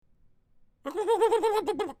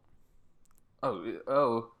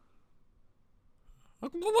Oh.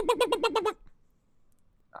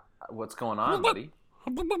 What's going on, buddy?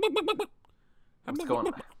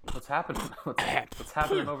 What's happening? What's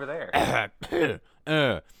happening over there?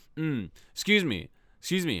 Excuse me.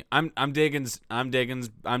 I'm Daegan's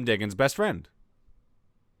best friend.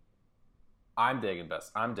 I'm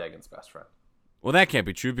Daegan's best friend. Well, that can't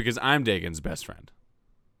be true because I'm Daegan's best friend.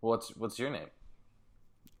 What's your name?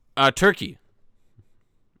 Turkey.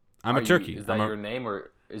 I'm a turkey. Is that your name,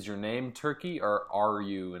 or is your name Turkey, or are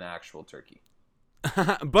you an actual turkey?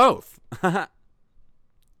 Both. I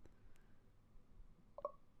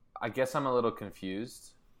guess I'm a little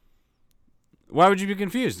confused. Why would you be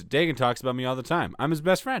confused? Daegan talks about me all the time. I'm his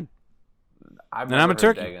best friend. I'm a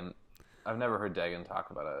turkey. I've never heard Daegan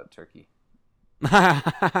talk about a turkey.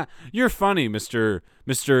 You're funny, Mr.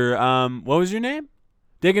 What was your name?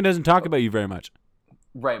 Daegan doesn't talk about you very much.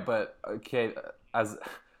 Right, but okay, as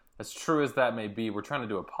true as that may be, we're trying to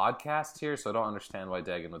do a podcast here, so I don't understand why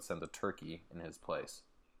Daegan would send a turkey in his place.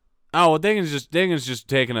 Oh well, Daegan's just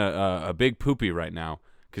taking a big poopy right now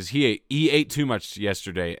because he ate too much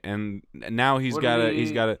yesterday, and now he's got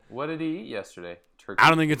to. What did he eat yesterday? Turkey. I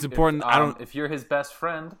don't think it's important. If you're his best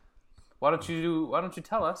friend, why don't you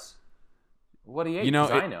tell us what he ate? You know,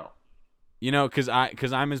 I know. You know, because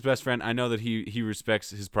I'm his best friend. I know that he respects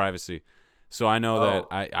his privacy. So I know that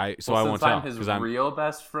I won't tell. Since I'm his real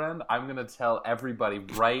best friend, I'm going to tell everybody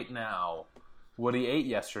right now what he ate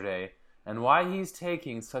yesterday and why he's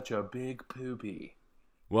taking such a big poopy.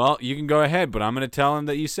 Well, you can go ahead, but I'm going to tell him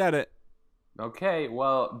that you said it. Okay,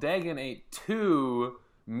 well, Daegan ate 2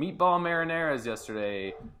 meatball marinaras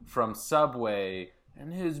yesterday from Subway,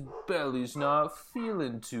 and his belly's not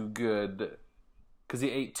feeling too good because he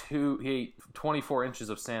ate 24 inches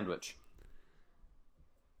of sandwich.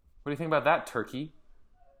 What do you think about that, turkey?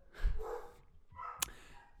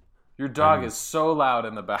 Your dog is so loud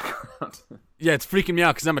in the background. Yeah, it's freaking me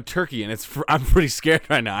out because I'm a turkey and I'm pretty scared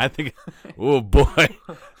right now. I think, oh boy,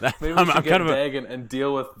 maybe we should get Daegan and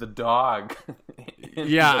deal with the dog.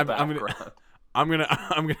 I'm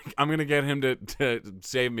gonna get him to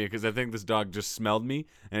save me because I think this dog just smelled me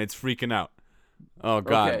and it's freaking out. Oh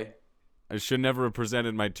God, okay. I should never have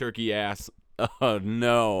presented my turkey ass. Oh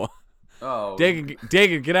no. Oh,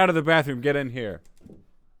 Daegan, get out of the bathroom. Get in here.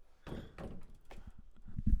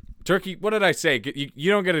 Turkey, what did I say?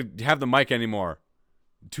 You don't get to have the mic anymore.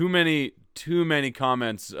 Too many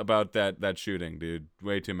comments about that shooting, dude.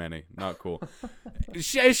 Way too many. Not cool.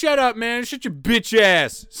 Shut up, man. Shut your bitch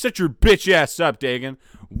ass. Shut your bitch ass up, Daegan.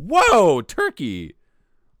 Whoa, Turkey.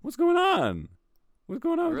 What's going on? What's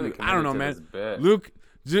going on? Really, I don't know, man. Luke.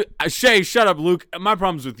 Shay, shut up, Luke. My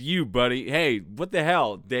problem's with you, buddy. Hey, what the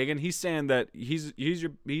hell, Daegan? He's saying that he's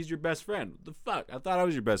your best friend. What the fuck? I thought I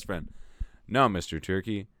was your best friend. No, Mr.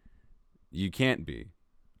 Turkey, you can't be.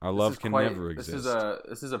 Our love can never exist.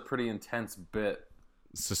 This is a pretty intense bit.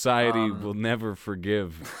 Society will never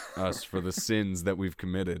forgive us for the sins that we've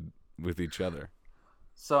committed with each other.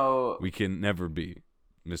 So we can never be,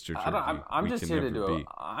 Mr. Turkey. I'm just here to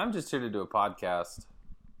do a podcast.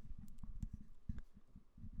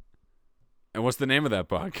 And what's the name of that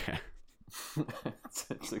podcast?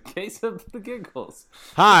 It's a case of the giggles.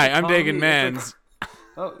 Hi, I'm Daegan Mans.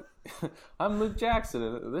 I'm Luke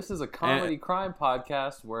Jackson. This is a comedy crime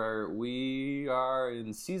podcast where we are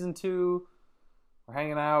in season 2. We're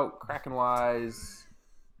hanging out, cracking wise.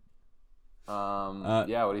 What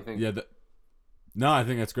do you think? Yeah, no, I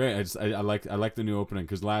think that's great. I like the new opening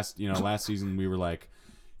because last season we were like,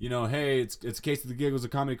 hey, it's Case of the Giggles, a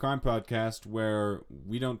comedy crime podcast where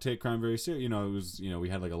we don't take crime very serious. It was, we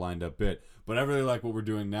had like a lined up bit, but I really like what we're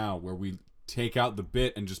doing now, where we take out the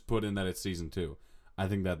bit and just put in that it's season 2. I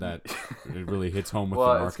think that it really hits home with the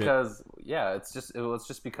market. It's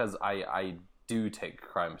just because I do take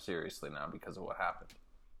crime seriously now because of what happened.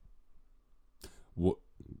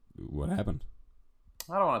 What happened?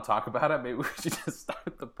 I don't want to talk about it. Maybe we should just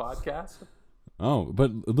start the podcast. Oh,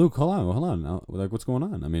 but Luke, hold on. Like, what's going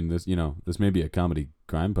on? I mean, this may be a comedy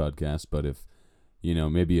crime podcast, but if,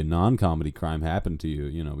 maybe a non-comedy crime happened to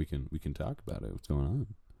you, we can talk about it. What's going on?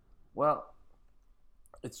 Well,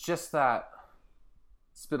 it's just that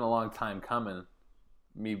it's been a long time coming.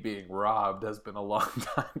 Me being robbed has been a long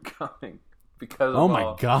time coming because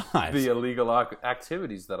of the illegal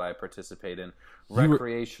activities that I participate in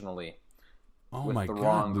recreationally with the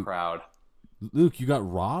wrong crowd. Luke, you got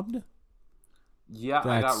robbed? Yeah,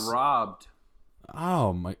 I got robbed.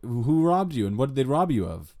 Oh my! Who robbed you, and what did they rob you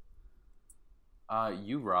of?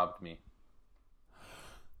 You robbed me.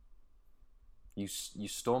 You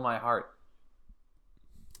stole my heart.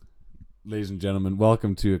 Ladies and gentlemen,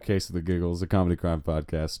 welcome to A Case of the Giggles, a comedy crime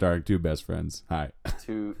podcast starring two best friends. Hi.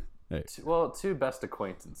 Two best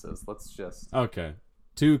acquaintances. Let's just Okay.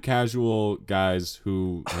 Two casual guys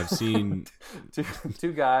who have seen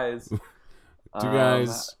two guys.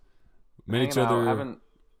 met each other. Haven't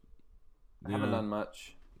done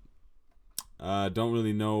much. Don't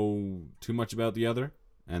really know too much about the other,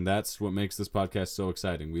 and that's what makes this podcast so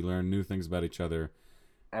exciting. We learn new things about each other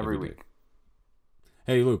every week.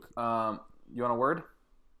 Hey, Luke. You want a word?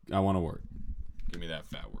 I want a word. Give me that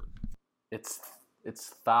fat word. It's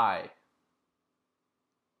thigh.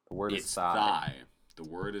 The word is thigh. The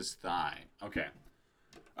word is thigh. Okay.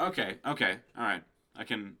 All right. I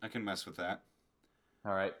can mess with that.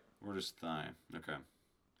 All right. Word is thigh. Okay.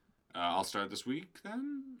 I'll start this week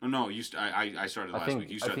then. Oh no, I started last week. I think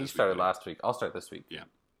you started last week. I'll start this week. Yeah.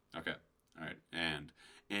 Okay. All right. And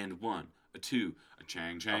 1, a 2, a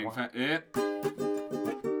chang.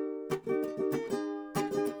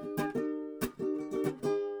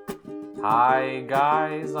 Hi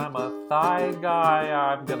guys, I'm a thigh guy.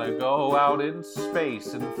 I'm gonna go out in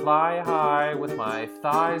space and fly high with my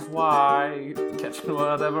thighs wide, catching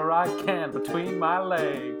whatever I can between my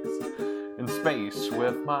legs. In space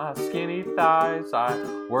with my skinny thighs, I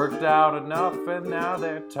worked out enough and now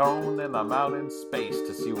they're toned, and I'm out in space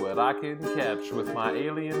to see what I can catch with my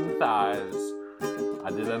alien thighs.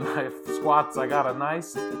 I did a knife squats, I got a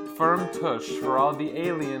nice firm tush for all the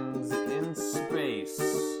aliens in space.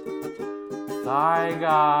 Thigh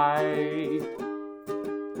guy.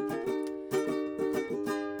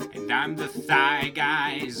 And I'm the thigh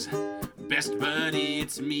guy's best buddy,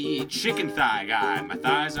 it's me, chicken thigh guy. My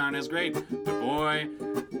thighs aren't as great, but boy,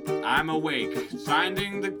 I'm awake,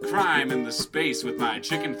 finding the crime in the space with my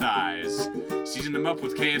chicken thighs. Season them up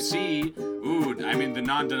with KFC. Ooh, I mean the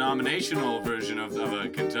non-denominational version of a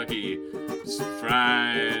Kentucky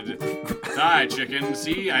fried thigh chicken.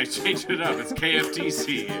 See, I changed it up. It's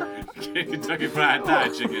KFTC. Kentucky Fried Thigh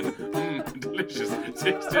Chicken. Delicious.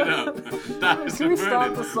 Taste it up. Thighs Can we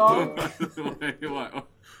stop the song? What?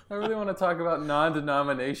 I really want to talk about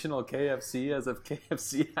non-denominational KFC as if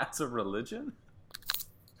KFC has a religion.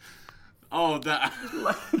 Oh, that.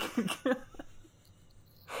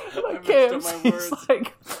 Like KFC's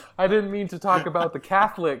like, I didn't mean to talk about the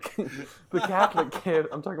Catholic kid.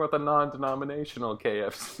 I'm talking about the non-denominational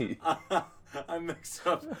KFC. I mixed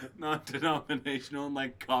up non-denominational and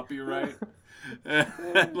like copyright,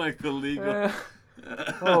 and like the legal.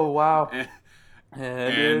 Oh wow!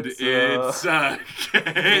 And it's a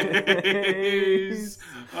case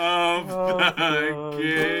of the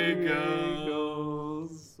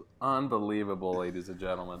Giggles. Unbelievable, ladies and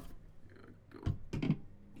gentlemen.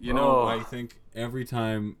 You know, I think every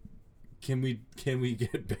time, can we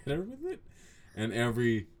get better with it? And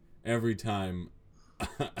every time,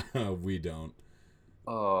 we don't.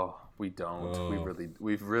 Oh, we don't. Oh.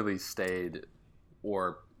 We've really stayed,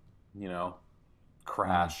 or,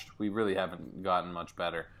 crashed. We really haven't gotten much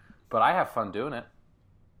better. But I have fun doing it.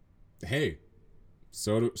 Hey,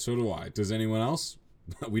 so do I. Does anyone else?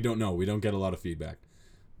 We don't know. We don't get a lot of feedback.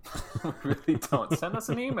 We really don't. Send us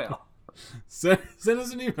an email. Send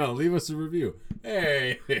us an email. Leave us a review.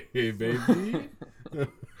 Hey baby.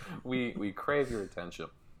 we crave your attention.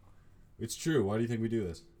 It's true. Why do you think we do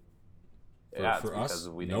this? It's because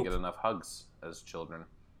we didn't get enough hugs as children.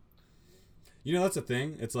 You know, that's a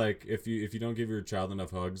thing. It's like if you don't give your child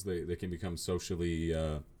enough hugs, they can become socially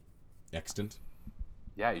extant.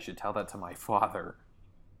 Yeah, you should tell that to my father.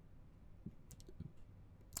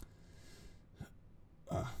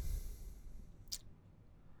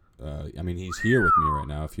 I mean, he's here with me right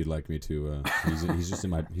now. If you'd like me to, he's just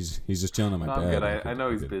in my he's just chilling in my bed. Good. I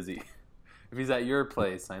know he's busy. If he's at your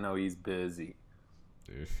place, I know he's busy.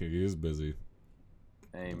 He is busy.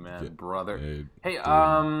 Amen, brother. Hey, you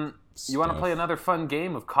want to stuff. play another fun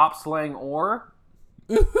game of cop slang or?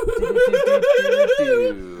 You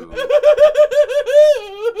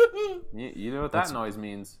know what that noise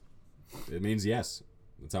means? It means yes.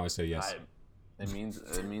 That's how I say yes. It means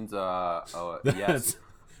yes.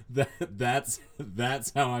 That's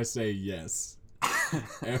how I say yes.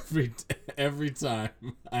 Every time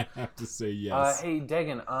I have to say yes. Hey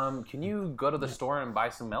Daegan, can you go to the store and buy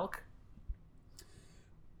some milk?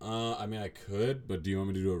 I mean I could, but do you want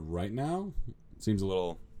me to do it right now? Seems a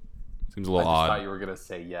little odd. I thought you were gonna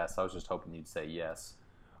say yes. I was just hoping you'd say yes.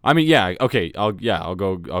 I mean, yeah, okay. I'll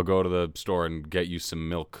go to the store and get you some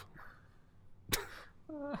milk.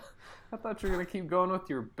 I thought you were gonna keep going with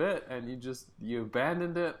your bit, and you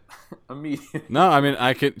abandoned it immediately. No, I mean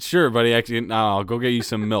I could sure, buddy. Actually, no, I'll go get you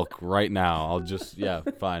some milk right now. I'll just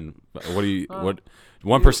fine. What do you what?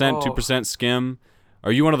 1%, 2% skim.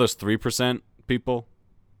 Are you one of those 3% people?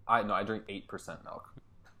 I drink 8% milk.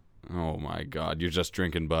 Oh my God, you're just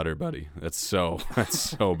drinking butter, buddy. That's so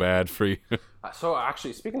bad for you. So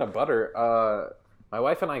actually, speaking of butter, my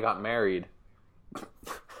wife and I got married.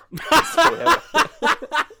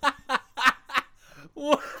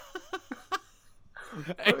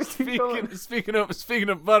 Hey, speaking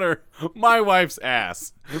of butter, my wife's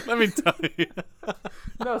ass. Let me tell you.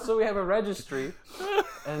 No, so we have a registry,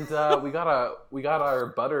 and we got our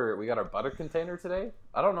butter container today.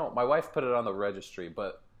 I don't know. My wife put it on the registry,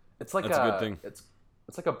 but it's like That's a good thing. It's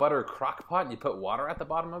like a butter crock pot, and you put water at the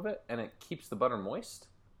bottom of it, and it keeps the butter moist.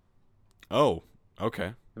 Oh,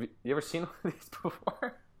 okay. Have you ever seen one of these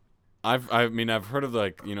before? I've heard of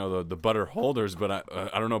the butter holders, but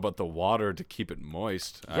I don't know about the water to keep it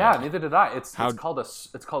moist. Yeah, neither did I. It's called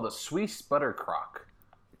a Swiss butter crock.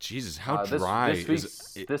 Jesus, how dry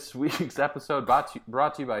is it? This week's episode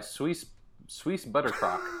brought to you by Swiss butter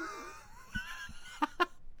crock.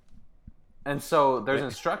 And so there's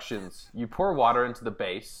instructions. You pour water into the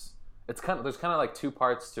base. There's kind of like two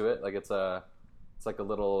parts to it. Like it's like a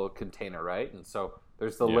little container, right? And so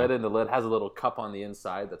there's the lid, and the lid has a little cup on the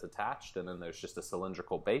inside that's attached, and then there's just a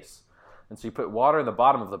cylindrical base. And so you put water in the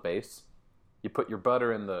bottom of the base. You put your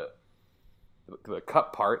butter in the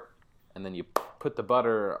cup part, and then you put the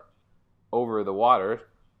butter over the water,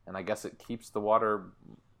 and I guess it keeps the water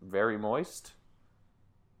very moist.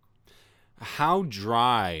 How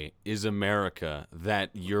dry is America that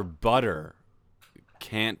your butter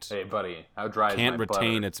can't? Hey, buddy, how dry can't is my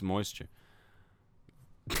retain butter? its moisture?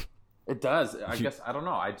 It does. I guess I don't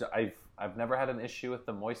know. I've never had an issue with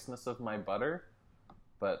the moistness of my butter,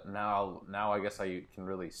 but now I guess I can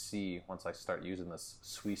really see once I start using this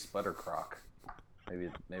Swiss butter crock. Maybe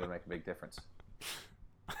it'll make a big difference.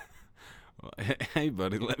 Well, hey,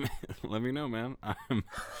 buddy, let me know, man.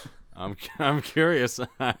 I'm curious.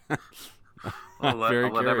 I'll let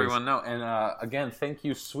everyone know. And again, thank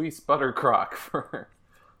you, Swiss butter crock, for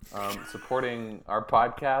supporting our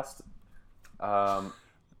podcast.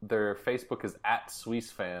 Their Facebook is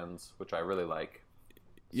 @SwissFans, which I really like.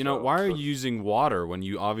 Why are you using water when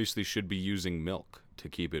you obviously should be using milk to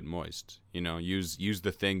keep it moist? Use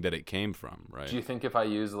the thing that it came from, right? Do you think if I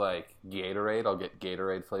use like Gatorade, I'll get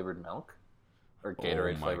Gatorade flavored milk or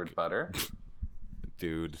Gatorade flavored butter?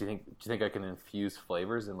 Dude, do you think I can infuse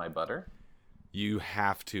flavors in my butter? You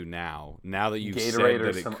have to now. Now that you've Gatorade said or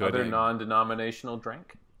that it some could. other non-denominational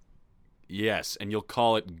drink. Yes, and you'll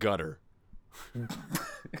call it gutter.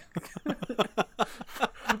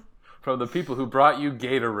 From the people who brought you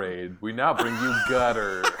Gatorade, we now bring you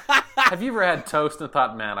gutter. Have you ever had toast and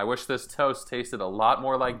thought, man, I wish this toast tasted a lot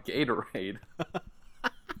more like Gatorade?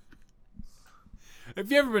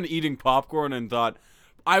 Have you ever been eating popcorn and thought,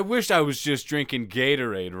 I wish I was just drinking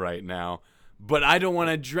Gatorade right now, but I don't want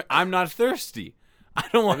to drink. I'm not thirsty. I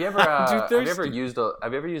don't want. I'm too thirsty. Have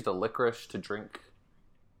you ever used a licorice to drink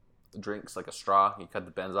drinks like a straw? You cut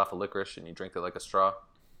the bends off a licorice and you drink it like a straw.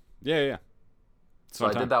 Yeah. So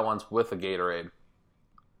I did that once with a Gatorade.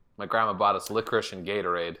 My grandma bought us licorice and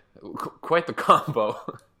Gatorade. Quite the combo.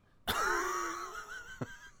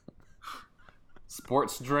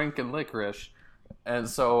 Sports drink and licorice. And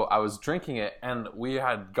so I was drinking it, and we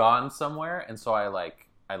had gone somewhere, and so I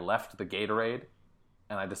left the Gatorade,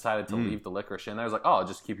 and I decided to leave the licorice in there. I was like, oh, I'll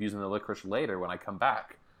just keep using the licorice later when I come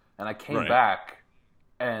back. And I came back,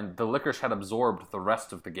 and the licorice had absorbed the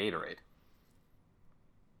rest of the Gatorade.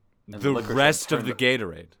 The rest of the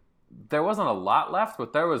Gatorade? There wasn't a lot left,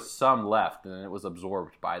 but there was some left, and it was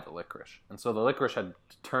absorbed by the licorice. And so the licorice had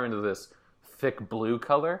turned to this thick blue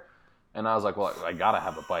color, and I was like, well, I gotta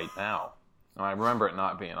have a bite now. And I remember it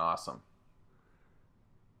not being awesome.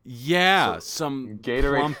 Yeah, so, some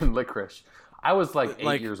Gatorade plump... and licorice. I was like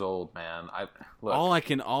 8 years old, man. All I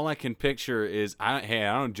can picture is I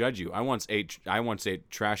don't judge you. I once ate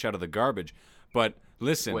trash out of the garbage, but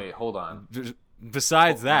listen. Wait, hold on.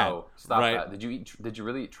 Besides that, no, stop that. Did you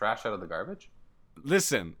really eat trash out of the garbage?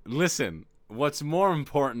 Listen. What's more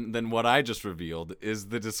important than what I just revealed is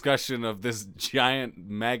the discussion of this giant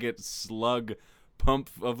maggot slug pump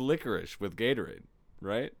of licorice with Gatorade,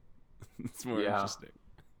 right? It's more interesting.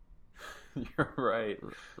 You're right.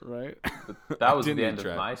 Right? But that was the end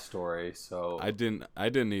of my story, so I didn't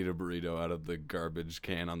eat a burrito out of the garbage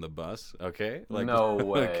can on the bus, okay? No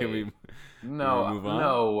way. Can we move on?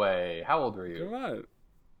 No way. How old were you? Come on.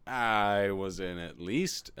 I was in at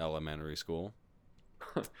least elementary school.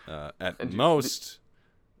 At most,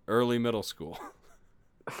 early middle school.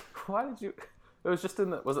 Why did you... It was just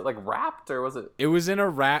was it like wrapped or was it? It was in a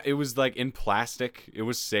wrap. It was like in plastic. It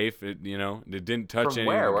was safe. It didn't touch from any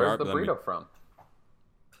where? of the Where's the burrito from?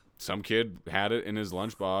 some kid had it in his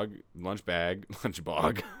lunch bag, lunch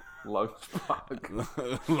bog, Lunch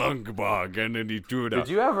and then he threw it out.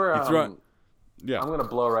 Did you ever? Yeah. I'm gonna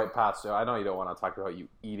blow right past you. I know you don't want to talk about you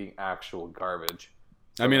eating actual garbage.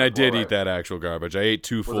 I mean, I did eat that actual garbage. I ate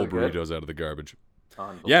 2 full burritos out of the garbage.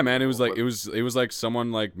 Yeah, man, it was like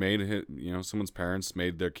someone like made someone's parents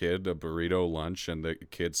made their kid a burrito lunch, and the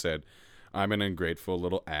kid said, "I'm an ungrateful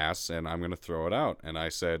little ass, and I'm gonna throw it out." And I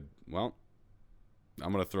said, "Well,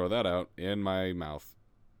 I'm gonna throw that out in my mouth."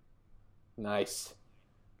 Nice.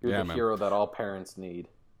 You're the hero that all parents need.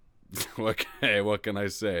 What can I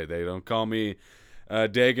say? They don't call me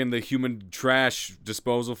Daegan the human trash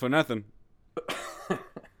disposal for nothing.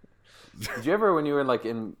 Did you ever, when you were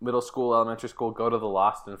in middle school, elementary school, go to the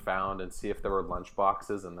Lost and Found and see if there were lunch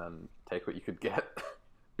boxes and then take what you could get?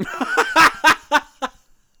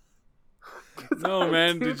 No,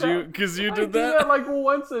 man. Did you? Because you did that? I do that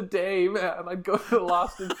once a day, man. I'd go to the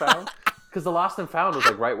Lost and Found. Because the Lost and Found was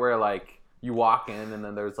right where you walk in and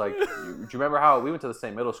then there's do you remember how we went to the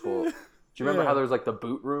same middle school? Do you remember how there's the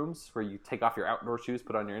boot rooms where you take off your outdoor shoes,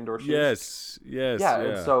 put on your indoor shoes? Yes. Yeah,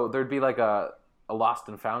 and so there'd be a Lost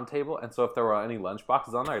and Found table, and so if there were any lunch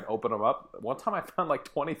boxes on there, I'd open them up. One time I found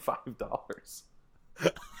 $25.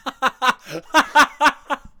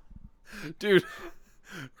 Dude,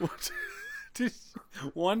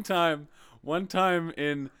 one time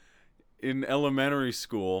in elementary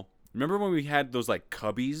school, remember when we had those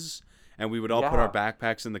cubbies, and we would all put our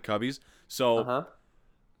backpacks in the cubbies?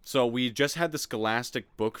 So we just had the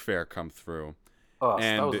Scholastic Book Fair come through. Oh,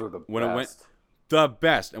 and those were the when best. It went the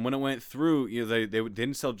best, and when it went through, they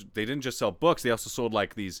didn't just sell books. They also sold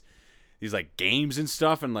these games and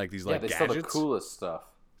stuff, and these they gadgets. sell the coolest stuff.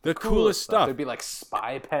 The coolest stuff. There'd be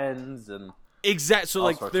spy pens and exact.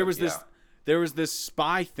 So there was this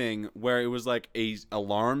spy thing where it was a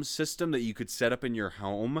alarm system that you could set up in your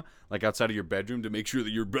home, outside of your bedroom, to make sure that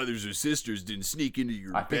your brothers or sisters didn't sneak into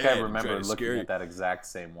your bed. I think I remember looking at that exact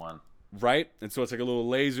same one. Right? And so it's a little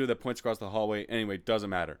laser that points across the hallway. Anyway, it doesn't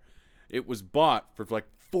matter. It was bought for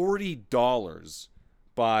 $40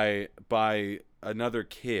 by another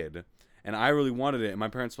kid, and I really wanted it. And my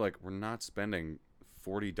parents were "We're not spending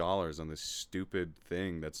 $40 on this stupid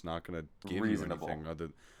thing that's not going to give you anything other."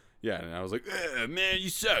 Yeah, and I was man, you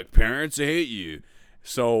suck, parents. I hate you.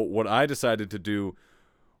 So what I decided to do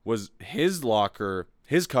was his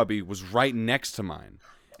cubby was right next to mine,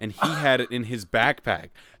 and he had it in his backpack.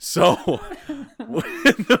 So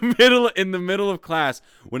in the middle of class,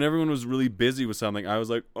 when everyone was really busy with something, I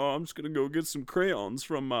was "Oh, I'm just gonna go get some crayons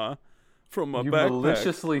from my backpack." You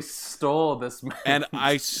maliciously stole this, and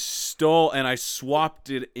I swapped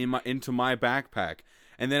it into my backpack.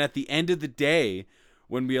 And then at the end of the day,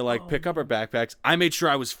 when we pick up our backpacks, I made sure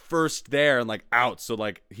I was first there and out, so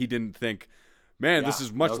he didn't think, "Man, this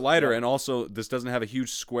is much lighter," and also this doesn't have a huge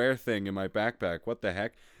square thing in my backpack. What the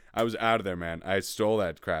heck? I was out of there, man. I stole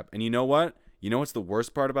that crap. And you know what? You know what's the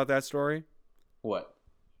worst part about that story? What?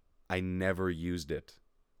 I never used it.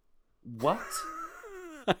 What?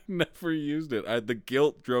 I never used it. The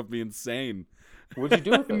guilt drove me insane. What'd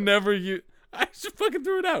you do with it? I just fucking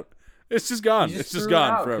threw it out. It's just gone. It's just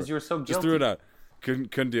gone forever. Because you were so guilty. Just threw it out.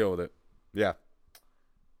 Couldn't deal with it. Yeah.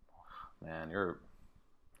 Man, you're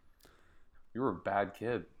a bad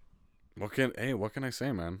kid. What can I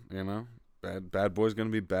say, man? Bad boys gonna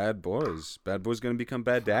be bad boys. Bad boys gonna become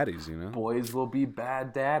bad daddies. Boys will be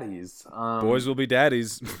bad daddies. Boys will be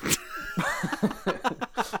daddies.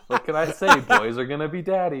 What can I say? Boys are gonna be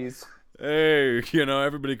daddies. Hey,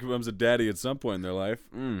 everybody becomes a daddy at some point in their life.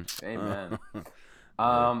 Amen.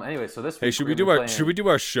 Anyway, so this week, hey, should we do our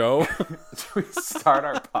show? Should we start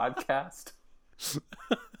our podcast?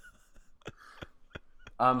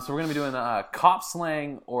 So we're gonna be doing cop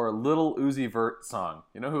slang or Lil Uzi Vert song.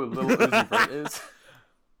 You know who Lil Uzi Vert is?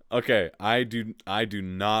 Okay, I do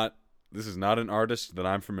not. This is not an artist that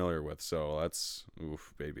I'm familiar with, so that's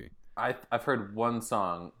baby. I've heard one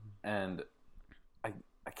song, and I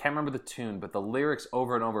can't remember the tune, but the lyrics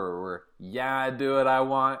over and over were "Yeah, I do what I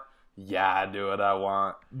want. Yeah, I do what I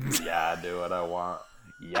want. Yeah, I do what I want.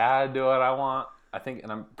 Yeah, I do what I want." I think,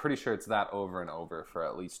 and I'm pretty sure it's that over and over for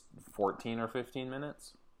at least 14 or 15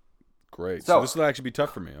 minutes. Great. So this will actually be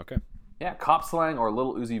tough for me. Okay. Yeah, cop slang or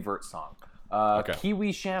Lil Uzi Vert song. Okay.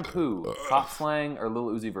 Kiwi shampoo, cop slang or Lil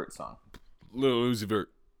Uzi Vert song. Lil Uzi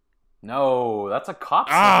Vert. No, that's a cop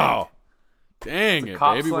slang. Oh, dang it,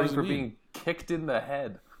 cop baby. Slang What does it for mean? being kicked in the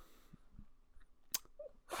head.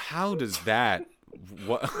 How does that?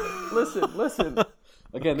 What? Listen.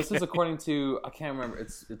 Again, this is according to, I can't remember.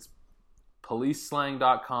 It's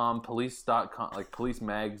policeslang.com, police.com,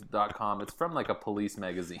 policemags.com. It's from a police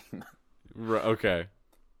magazine. Right, okay.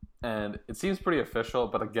 And it seems pretty official,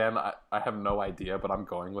 but again, I have no idea, but I'm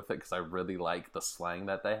going with it because I really like the slang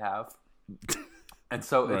that they have. And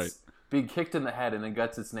so it's being kicked in the head, and it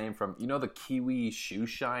gets its name from, you know, the Kiwi Shoe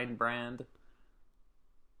Shine brand?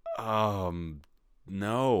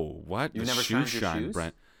 No. What? You've The never Shoe shined your Shine shoes?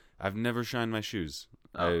 brand. I've never shined my shoes.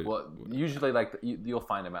 Well, usually like you'll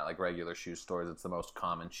find them at like regular shoe stores. It's the most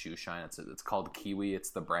common shoe shine. It's called Kiwi. It's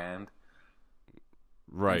the brand.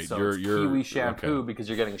 Right. And so you're Kiwi shampoo okay. because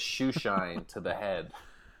you're getting shoe shine to the head.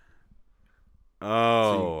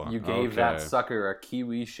 Oh, so you gave that sucker a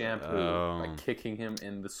Kiwi shampoo by kicking him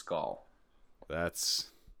in the skull.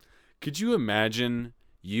 Could you imagine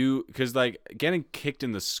because like getting kicked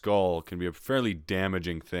in the skull can be a fairly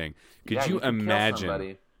damaging thing. Could you imagine? Kill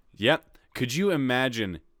somebody. Yep. Could you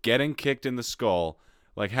imagine getting kicked in the skull,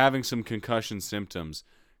 like having some concussion symptoms,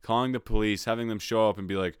 calling the police, having them show up and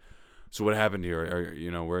be like, "So what happened here? Or, you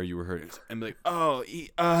know, where you were hurt?" And be like, "Oh,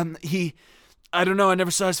 he, I don't know. I never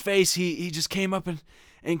saw his face. He just came up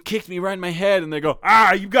and kicked me right in my head." And they go,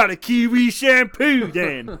 "You got a Kiwi shampoo,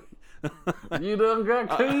 then." You done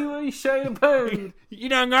got Kiwi shampoo. You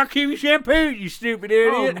done got Kiwi shampoo, you stupid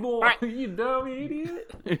idiot. Oh, boy, you dumb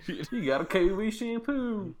idiot. You got a Kiwi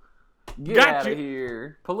shampoo. Get out of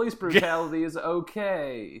here. Police brutality is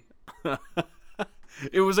okay.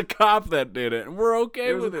 It was a cop that did it, and we're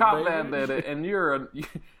okay with it. It was a cop that did it, and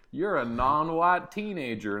you're a non-white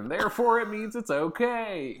teenager, and therefore it means it's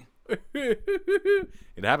okay.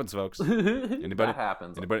 It happens, folks. Anybody? That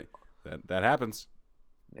happens. Anybody? That happens.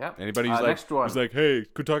 Yep. Anybody who's next one. who's like, "Hey,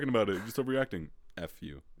 quit talking about it. You're just overreacting." F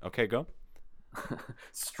you. Okay, go.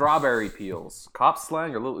 Strawberry peels. Cop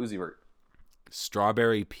slang or Lil Uzi Vert?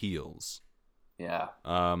 Strawberry peels. Yeah.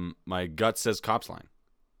 My gut says cop slang.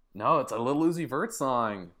 No, it's a Lil Uzi Vert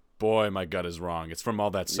song. Boy, my gut is wrong. It's from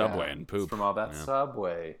all that Subway and poop. It's from all that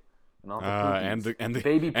Subway and all the and the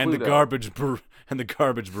Baby and the Pluto. garbage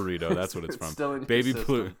burrito. That's what it's from. Still in Baby your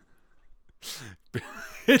Pluto.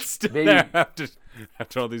 It's still there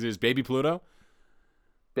after all these years. Baby Pluto.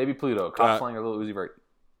 Baby Pluto. Cop slang or Lil Uzi Vert?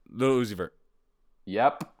 Lil Uzi Vert.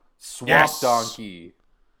 Yep. Swamp Donkey.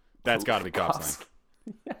 That's got to be cop slang.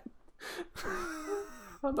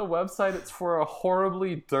 On the website, it's for a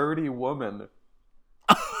horribly dirty woman.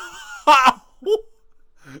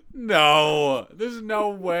 No, there's no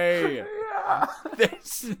way. Yeah.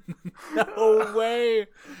 There's no way.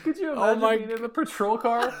 Could you imagine being in the patrol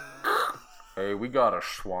car? Hey, we got a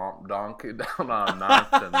swamp donkey down on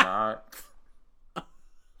 9th and 9th.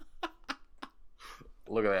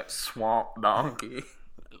 Look at that swamp donkey.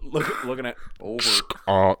 Looking at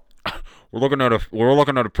over. We're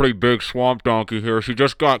looking at a pretty big swamp donkey here. She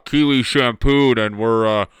just got Kiwi shampooed, and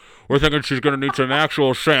we're thinking she's gonna need some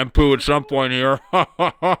actual shampoo at some point here.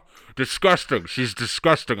 Disgusting. She's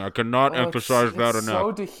disgusting. I cannot emphasize that enough. It's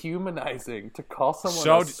so dehumanizing to call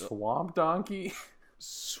someone a swamp donkey.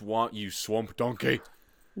 You swamp donkey.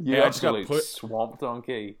 Yeah, hey, I just got swamp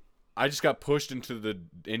donkey. I just got pushed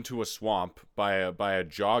into a swamp by a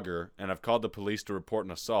jogger, and I've called the police to report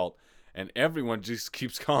an assault. And everyone just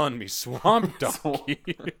keeps calling me Swamp Donkey.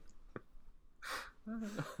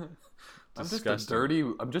 I'm just a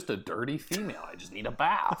dirty female. I just need a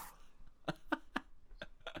bath.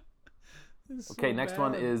 Okay, next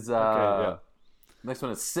one is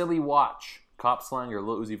Silly Watch. Cop slang or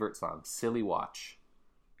Lil Uzi Vert song? Silly Watch.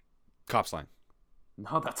 Cop slang.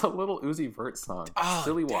 No, that's a Lil Uzi Vert song.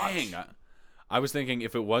 Silly dang. Watch. I was thinking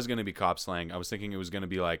if it was going to be cop slang, I was thinking it was going to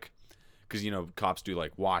be like, because you know cops do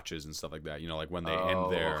like watches and stuff like that. You know, like when they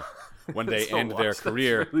end their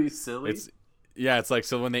career. That's really silly. It's like,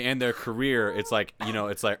 so when they end their career, it's like, you know,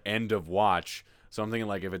 it's like end of watch. So I'm thinking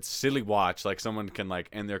like if it's Silly Watch, like someone can like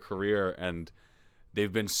end their career and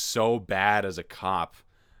they've been so bad as a cop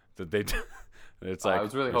that they. It's like I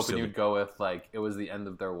was really hoping you'd go with like it was the end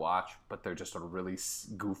of their watch, but they're just a really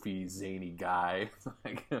goofy, zany guy.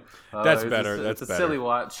 That's better. That's a better. Silly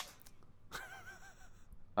Watch.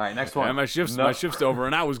 All right, next one. And my shift's over,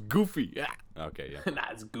 and I was goofy. Yeah. Okay, yeah. Nah,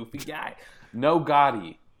 it's a goofy guy. No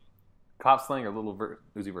Gotti. Cop slang or Lil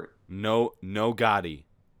Uzi Vert? No Gotti.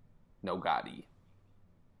 No Gotti.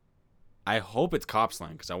 I hope it's cop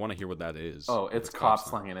slang because I want to hear what that is. Oh, it's cop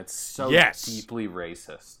slang, and it's so deeply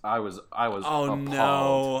racist. I was Oh appalled.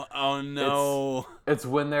 no! Oh no! It's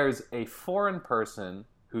when there's a foreign person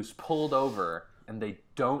who's pulled over and they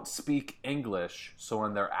don't speak English, so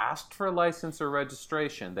when they're asked for license or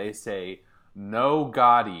registration, they say no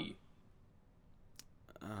Gotti.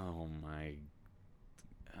 Oh my!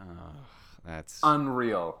 That's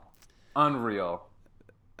unreal.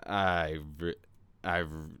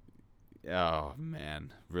 Oh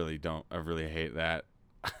man, I really hate that.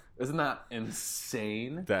 Isn't that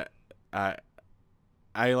insane? That I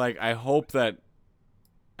hope that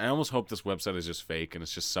I almost hope this website is just fake and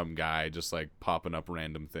it's just some guy just like popping up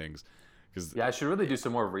random things. Cause Yeah, I should really do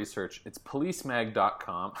some more research. It's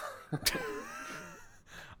policemag.com.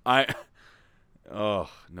 Oh,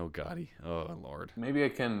 no Gotti. Oh, Lord. Maybe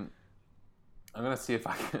I'm going to see if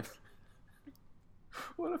I can...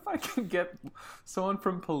 What if I can get someone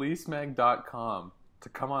from policemag.com to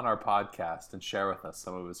come on our podcast and share with us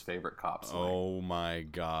some of his favorite cops? Oh, my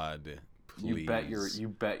God. Please. You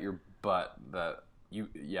bet your butt that...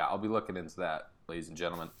 I'll be looking into that, ladies and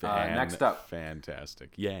gentlemen. Next up.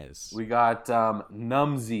 Fantastic. Yes. We got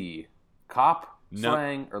Numsy. Cop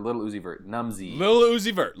slang or Little Uzi Vert? Numsy. Little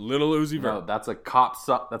Uzi Vert. No, that's a cop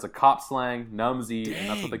slang. Numsy. Dang. And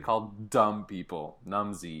that's what they call dumb people.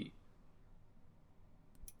 Numsy.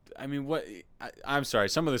 I mean, what? I'm sorry.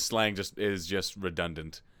 Some of the slang is just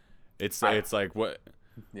redundant. It's like what?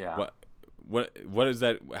 Yeah. What is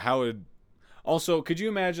that? How would? Also, could you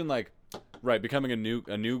imagine becoming a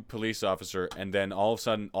new police officer, and then all of a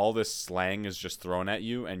sudden all this slang is just thrown at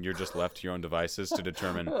you, and you're just left to your own devices to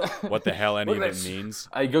determine what the hell any of it means?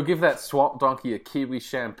 Go give that swamp donkey a kiwi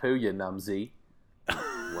shampoo, you Numsy.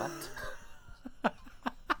 What?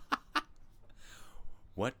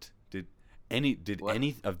 What did any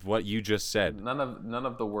of what you just said? None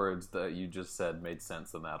of the words that you just said made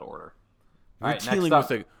sense in that order. We're dealing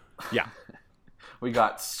with a yeah. We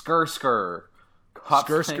got skr. Skr.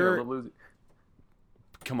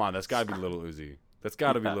 Come on, that's got to be Little Uzi. That's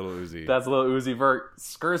got to be Little Uzi. That's Little Uzi Vert.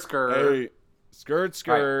 Skr. Hey, skirt.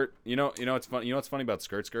 Right. You know what's funny? You know what's funny about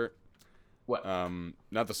skirt? What?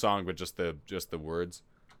 Not the song, but just the words.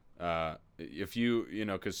 If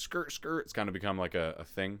because skirt, it's kind of become like a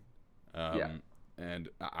thing. And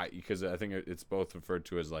because I think it's both referred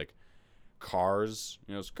to as like cars,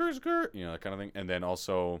 skirt, that kind of thing, and then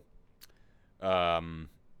also,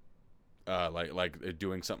 like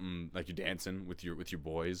doing something like you're dancing with your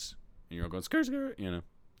boys and you're going skirt, it's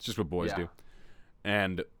just what boys do.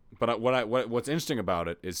 And but what's interesting about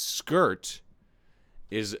it is skirt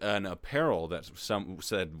is an apparel that some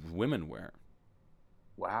said women wear.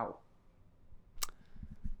 Wow.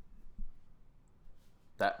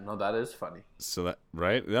 That is funny. So that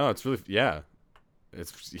right? No, it's really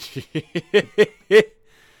It's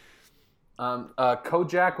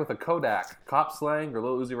Kojak with a Kodak. Cop slang or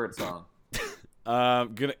Lil Uzi Vert song?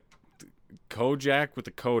 Kojak with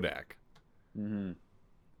a Kodak. Mm-hmm.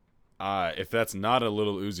 If that's not a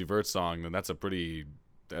Little Uzi Vert song, then that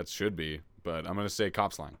should be. But I'm gonna say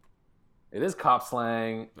cop slang. It is cop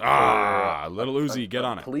slang. Little Uzi, get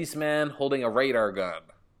on it. Policeman holding a radar gun.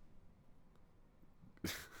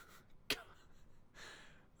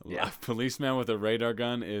 Yeah. A policeman with a radar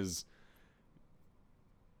gun is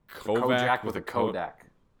Kojak with a Kodak.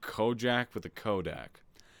 Kojak with a Kodak.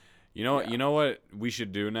 You know what we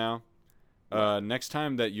should do now? Next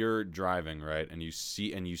time that you're driving, right, and you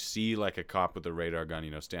see like a cop with a radar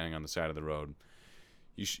gun, standing on the side of the road,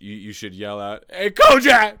 you should yell out, "Hey,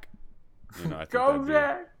 Kojak!" I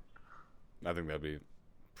think that'd be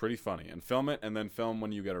pretty funny, and film it, and then film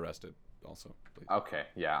when you get arrested, also. Please. Okay,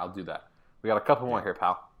 yeah, I'll do that. We got a couple more here,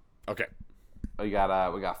 pal. Okay. We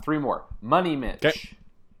got 3 more. Money Mitch. Okay.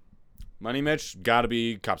 Money Mitch, gotta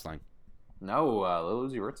be cop slang. No, Lil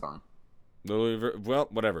Uzi Vert song. Well,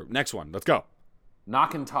 whatever. Next one. Let's go.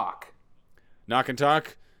 Knock and talk. Knock and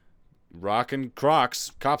talk. Rockin'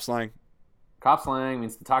 Crocs. Cop slang. Cop slang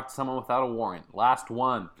means to talk to someone without a warrant. Last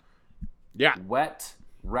one. Yeah. Wet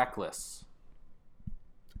reckless.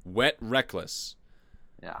 Wet reckless.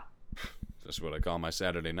 Yeah. That's what I call my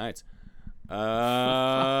Saturday nights. You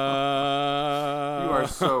are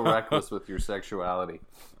so reckless with your sexuality.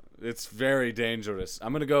 It's very dangerous.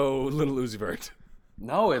 I'm gonna go Little Uzi Vert.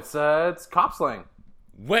 No, it's cop slang.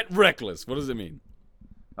 Wet reckless. What does it mean?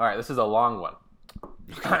 All right, this is a long one.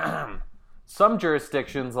 Some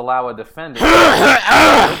jurisdictions allow a defendant.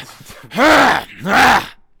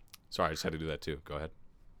 Sorry, I just had to do that too. Go ahead.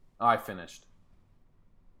 Oh, I finished.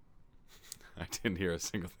 I didn't hear a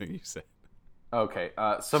single thing you said. Okay.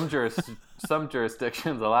 Some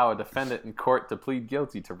jurisdictions allow a defendant in court to plead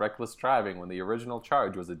guilty to reckless driving when the original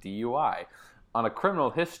charge was a DUI. On a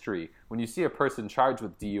criminal history, when you see a person charged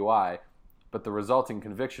with DUI, but the resulting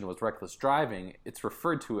conviction was reckless driving, it's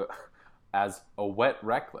referred to as a wet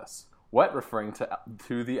reckless. Wet referring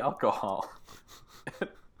to the alcohol.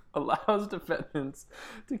 It allows defendants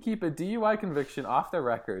to keep a DUI conviction off their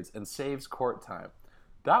records and saves court time.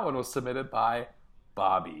 That one was submitted by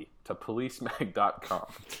Bobby to policemag.com.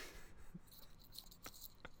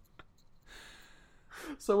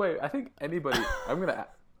 So wait, I think anyone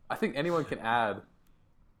can add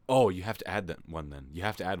Oh, you have to add that one then. You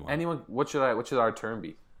have to add one. Anyone? What should our term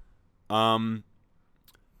be?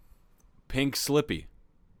 Pink slippy.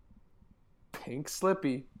 Pink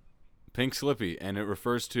slippy. Pink slippy, and it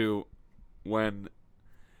refers to when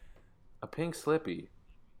A pink slippy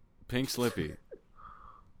pink slippy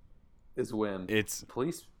is when it's a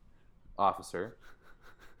police officer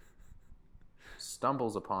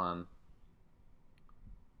stumbles upon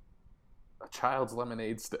a child's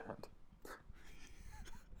lemonade stand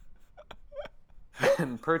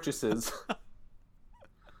and purchases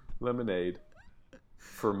lemonade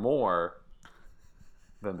for more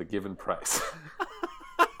than the given price.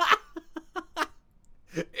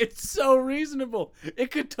 it's so reasonable.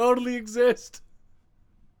 It could totally exist.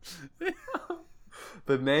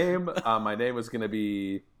 The name, my name was going to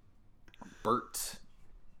be Bert.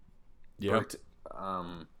 Yep.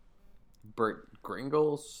 Bert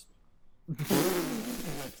Gringles.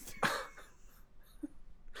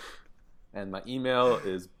 And my email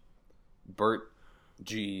is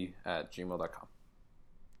bertg@gmail.com.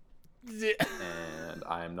 And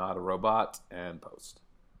I am not a robot. And post.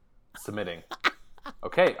 Submitting.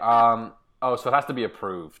 Okay. So it has to be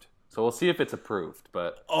approved. So we'll see if it's approved.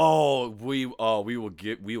 But we will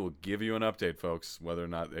give you an update, folks, whether or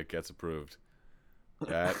not it gets approved.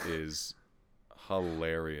 That is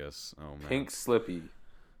hilarious. Oh man. Pink Slippy.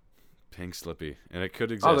 Pink slippy, and it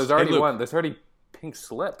could exist. Oh, there's already one. There's already Pink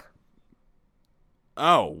Slip.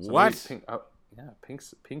 Oh, what? Pink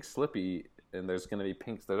Slippy, and there's gonna be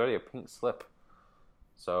pink. There's already a Pink Slip.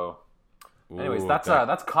 So, anyways, that's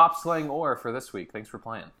cop slang ore for this week. Thanks for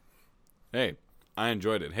playing. Hey, I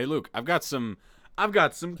enjoyed it. Hey, Luke, I've got some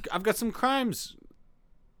crimes.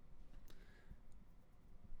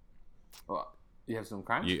 Well, you have some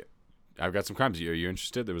crimes? Yeah, I've got some crimes. Are you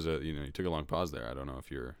interested? There was you took a long pause there. I don't know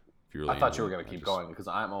if you're. I thought you were gonna keep going because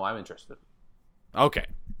I'm interested. Okay.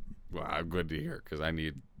 Well, I'm good to hear because I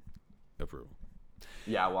need approval.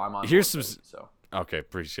 Yeah, well, I'm on. Here's some. So. Okay,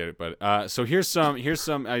 appreciate it, but so here's some.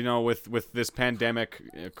 I know with this pandemic,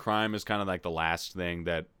 crime is kind of like the last thing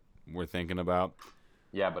that we're thinking about.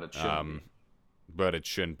 Yeah, but it shouldn't be. But it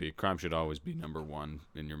shouldn't be. Crime should always be number one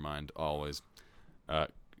in your mind, always.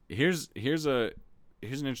 Here's an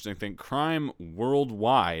interesting thing. Crime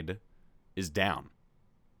worldwide is down.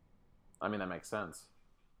 I mean, that makes sense.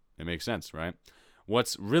 It makes sense, right?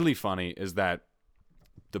 What's really funny is that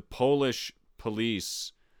the Polish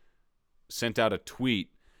police sent out a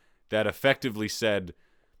tweet that effectively said,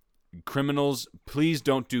 "Criminals, please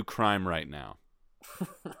don't do crime right now."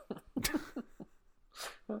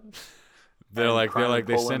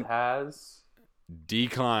 They sent has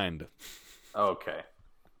declined. Okay,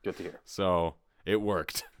 good to hear. So it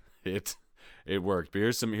worked. It worked. But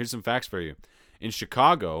here's some facts for you. In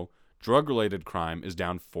Chicago, drug-related crime is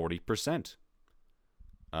down 40%.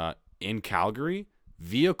 In Calgary,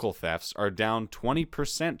 vehicle thefts are down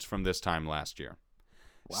 20% from this time last year.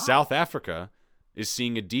 Wow. South Africa is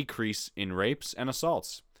seeing a decrease in rapes and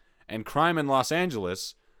assaults. And crime in Los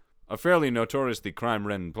Angeles, a fairly notoriously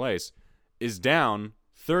crime-ridden place, is down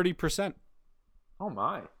 30%. Oh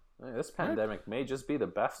my. This pandemic may just be the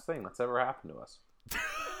best thing that's ever happened to us.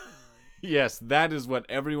 Yes, that is what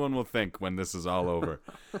everyone will think when this is all over.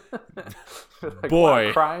 Like, boy.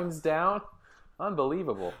 Wow, crime's down?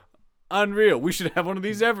 Unbelievable. Unreal. We should have one of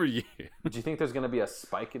these every year. Do you think there's going to be a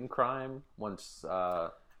spike in crime once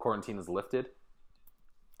quarantine is lifted?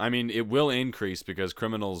 I mean, it will increase because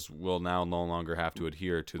criminals will now no longer have to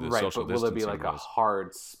adhere to the social distancing rules. Right, but will it be like a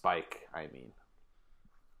hard spike, I mean?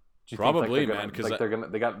 Probably, man. Because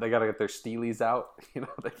they got to get their steelies out. You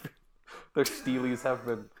know, their steelies have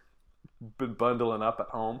been bundling up at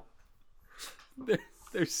home.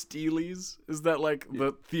 Their steelies? Is that like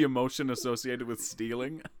the emotion associated with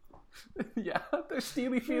stealing? Yeah, they're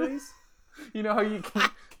steely feelies. You know how you can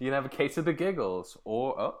have a case of the giggles,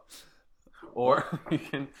 or you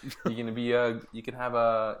can have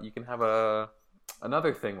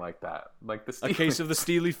another thing like that, like the steelies. A case of the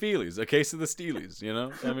steely feelies. A case of the steelies. You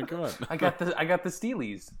know, I mean, come on. I got the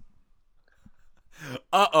steelies.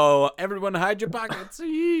 Everyone hide your pockets.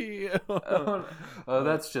 Oh,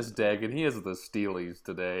 that's just Daegan. He has the steelies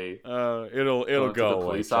today. It'll go to the away.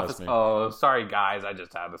 Police office. Me. Oh, sorry guys, I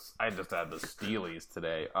just had the steelies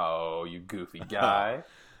today. Oh, you goofy guy.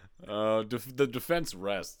 The defense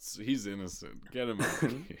rests. He's innocent. Get him out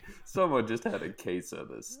of here. Someone just had a case of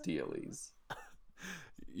the steelies.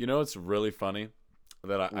 You know what's really funny?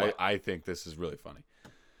 That I think this is really funny.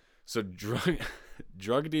 So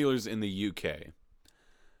drug dealers in the UK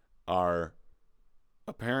are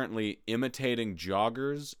apparently imitating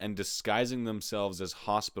joggers and disguising themselves as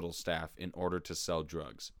hospital staff in order to sell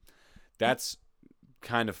drugs. That's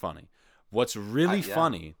kind of funny. What's really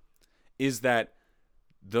funny is that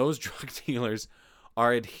those drug dealers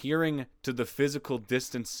are adhering to the physical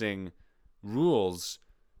distancing rules,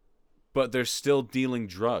 but they're still dealing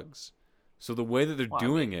drugs. So the way that they're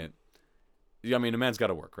doing it, I mean, a man's got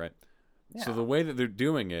to work, right? Yeah. So the way that they're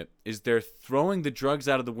doing it is they're throwing the drugs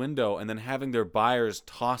out of the window and then having their buyers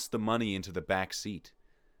toss the money into the back seat.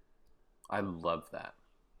 I love that.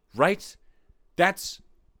 Right? That's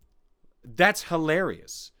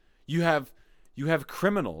hilarious. You have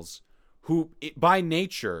criminals who, by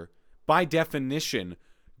nature, by definition,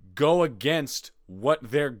 go against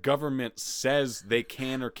what their government says they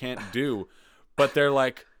can or can't do, but they're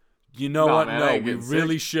like, you know what? Man, no, we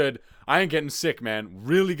really should. I ain't getting sick, man.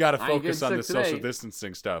 Really got to focus on the social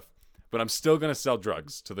distancing stuff, but I'm still gonna sell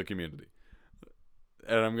drugs to the community,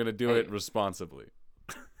 and I'm gonna do it responsibly.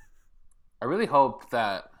 I really hope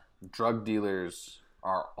that drug dealers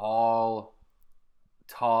are all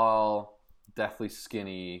tall, deathly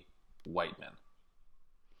skinny white men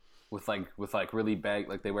with really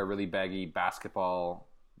they wear really baggy basketball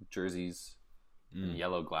jerseys and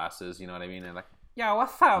yellow glasses. You know what I mean? And like, yo,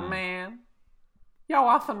 what's up, man? Yo,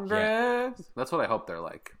 want some drugs? Yeah. That's what I hope they're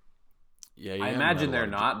like. Yeah, I imagine they're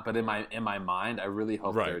not, but in my mind, I really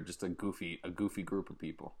hope they're just a goofy group of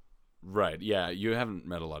people. Right. Yeah, you haven't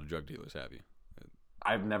met a lot of drug dealers, have you?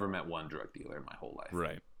 I've never met one drug dealer in my whole life.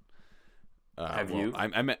 Right. Have you?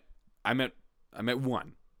 I met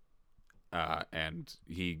one, and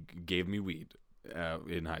he gave me weed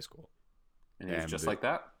in high school. And he was just like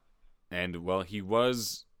that? And, well, he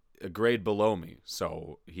was a grade below me,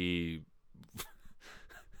 so he...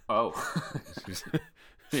 Oh.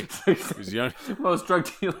 he was young. Most drug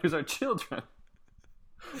dealers are children,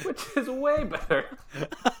 which is way better.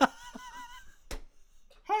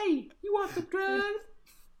 Hey, you want some drugs?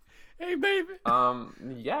 Hey, baby.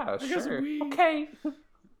 Yeah, I got some weed. Okay.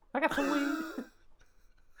 I got some weed.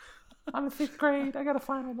 I'm in 6th grade. I got a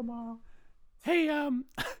final tomorrow. Hey,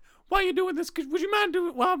 while you're doing this, would you mind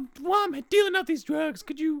doing while I'm dealing out these drugs?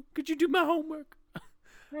 Could you do my homework?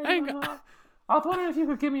 Hey, I was wondering if you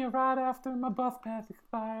could give me a ride after my bus pass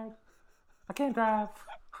expired. I can't drive.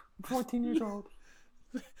 I'm 14 years old.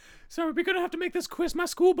 Sorry, we're gonna have to make this quiz. My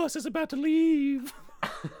school bus is about to leave.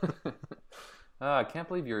 I can't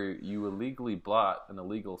believe you illegally bought an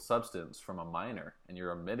illegal substance from a minor and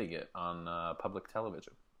you're omitting it on public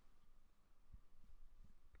television.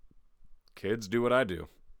 Kids, do what I do.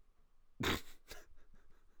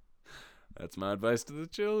 That's my advice to the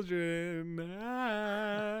children.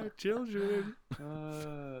 Children.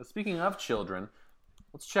 Speaking of children,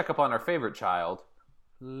 let's check up on our favorite child,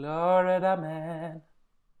 Florida Man.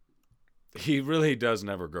 He really does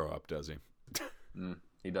never grow up, does he?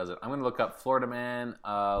 He doesn't. I'm going to look up Florida Man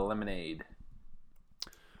lemonade.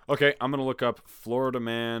 Okay, I'm going to look up Florida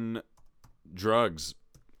Man drugs,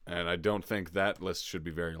 and I don't think that list should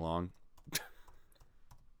be very long.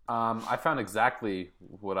 I found exactly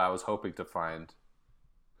what I was hoping to find.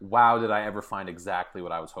 Wow, did I ever find exactly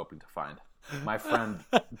what I was hoping to find. My friend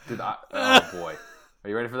did I... Oh, boy. Are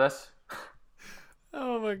you ready for this?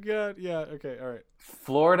 Oh, my God. Yeah, okay, all right.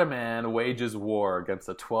 Florida man wages war against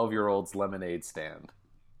a 12-year-old's lemonade stand.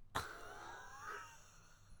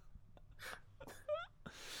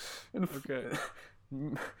 Okay.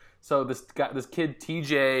 So this kid,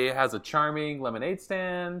 TJ, has a charming lemonade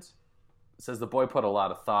stand. Says the boy put a lot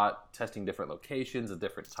of thought, testing different locations at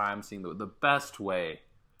different times, seeing the best way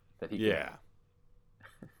that he can. Yeah.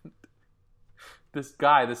 This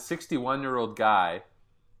 61-year-old guy,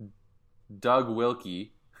 Doug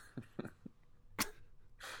Wilkie,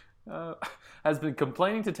 has been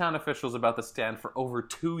complaining to town officials about the stand for over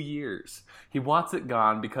 2 years. He wants it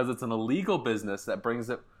gone because it's an illegal business that brings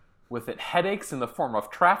it with it headaches in the form of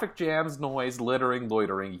traffic jams, noise, littering,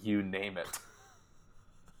 loitering, you name it.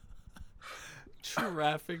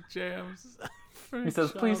 Traffic jams. He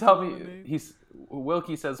says, please help me.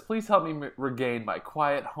 Wilkie says, please help me regain my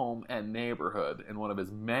quiet home and neighborhood in one of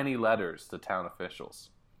his many letters to town officials.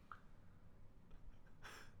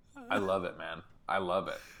 I love it, man. I love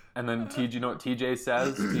it. And then you know what TJ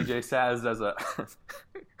says? TJ says as a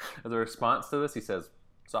response to this, he says,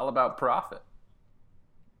 it's all about profit.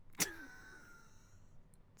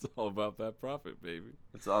 It's all about that profit, baby.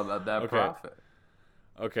 It's all about that profit.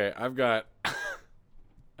 Okay, I've got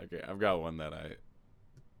one that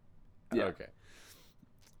Yeah. Okay.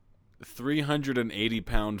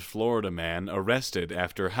 380-pound Florida man arrested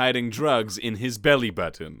after hiding drugs in his belly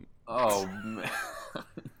button. Oh, man.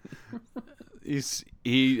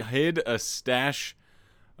 He hid a stash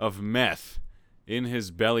of meth in his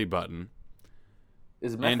belly button,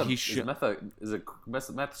 Is meth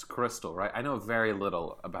meth's crystal, right? I know very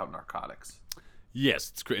little about narcotics.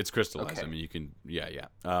 Yes, it's crystallized. Okay. I mean, you can, yeah.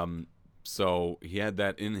 So he had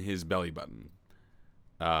that in his belly button.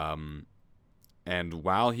 And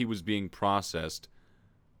while he was being processed,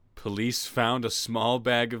 police found a small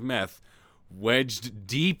bag of meth wedged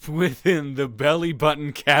deep within the belly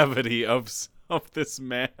button cavity of this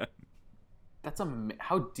man.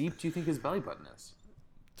 How deep do you think his belly button is?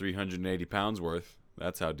 380 pounds worth.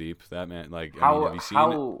 That's how deep that man. Like, How? I mean, have you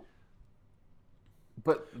seen it?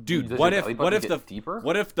 But Dude, does what your if belly button the get deeper?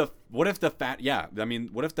 what if the fat? Yeah, I mean,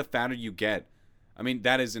 what if the fatter you get? I mean,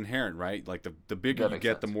 that is inherent, right? Like the bigger you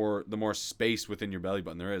get, sense. the more space within your belly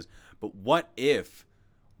button there is. But what if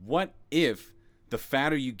the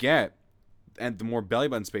fatter you get and the more belly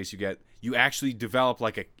button space you get, you actually develop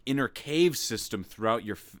like an inner cave system throughout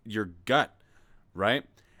your gut, right?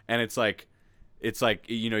 And it's like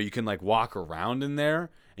you can like walk around in there,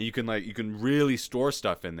 and you can really store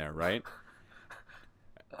stuff in there, right?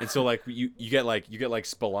 And so like you get like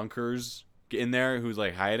spelunkers in there who's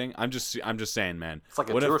like hiding. I'm just saying, man. It's like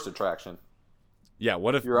a tourist attraction. Yeah,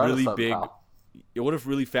 what if You're really something, big pal. what if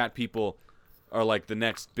really fat people are like the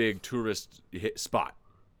next big tourist hit spot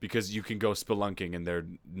because you can go spelunking in their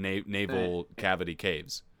navel cavity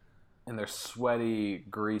caves. And their sweaty,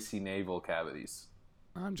 greasy navel cavities.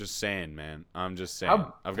 I'm just saying, man. I'm just saying.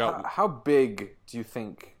 How big do you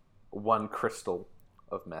think one crystal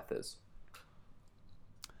of meth is?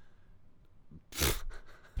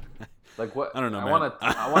 Like what? I don't know, I man.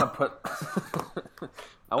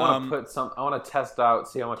 want to test out,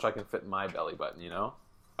 see how much I can fit in my belly button. You know?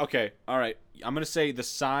 Okay, all right. I'm gonna say the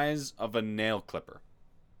size of a nail clipper.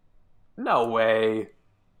 No way.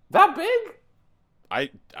 That big?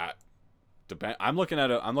 I'm looking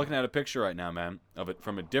at a picture right now, man, of it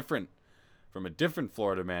from a different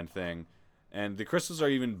Florida man thing, and the crystals are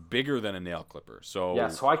even bigger than a nail clipper. So yeah,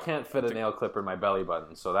 so I can't fit a nail clipper in my belly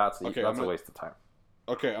button, so that's a waste of time.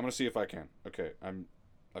 Okay, I'm gonna see if I can. Okay,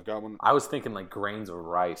 I've got one. I was thinking like grains of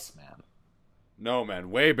rice, man. No, man,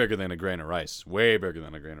 way bigger than a grain of rice. Way bigger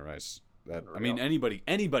than a grain of rice. I mean,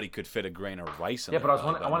 anybody could fit a grain of rice in. Yeah, but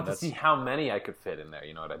I wanted to see how many I could fit in there.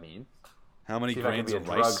 You know what I mean? How many grains of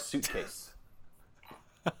rice? Drug suitcase.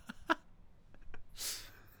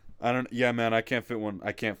 Yeah, man, I can't fit one.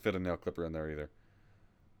 I can't fit a nail clipper in there either.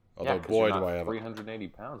 Although, Yeah, boy, do I have 380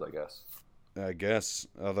 pounds, I guess. I guess.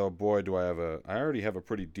 Although, boy, do I have I already have a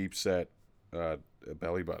pretty deep set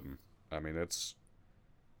belly button. I mean, it's.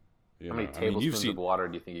 How many tablespoons of water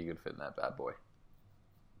do you think you could fit in that bad boy?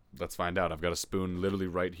 Let's find out. I've got a spoon literally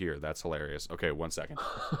right here. That's hilarious. Okay, 1 second.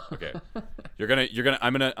 Okay, you're gonna.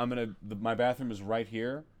 My bathroom is right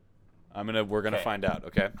here. We're gonna find out.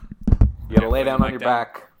 Okay. You gotta lay down on your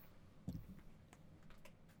back.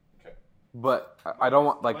 Okay. But I don't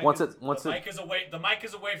want the mic is away. The mic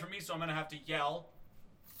is away from me, so I'm gonna have to yell.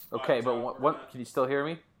 Okay, but what? Can you still hear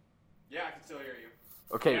me? Yeah, I can still hear you.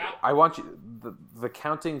 Okay, Yeah. I want you. The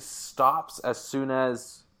counting stops as soon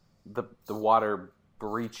as the water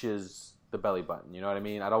breaches the belly button. You know what I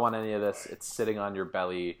mean? I don't want any of this. It's sitting on your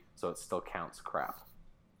belly, so it still counts crap.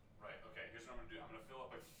 Right. Okay. Here's what I'm gonna do.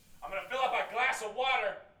 I'm gonna fill up a glass of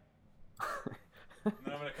water. And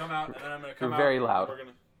then I'm gonna come out. And then I'm gonna come You're out. very loud.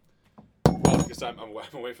 Well, because I'm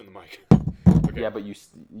away from the mic. Okay. Yeah, but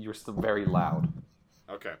you're still very loud.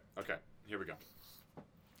 Okay. Here we go.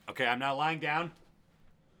 Okay, I'm now lying down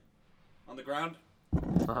on the ground.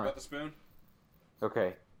 Uh-huh. Got the spoon.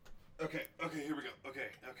 Okay. Okay, here we go. Okay,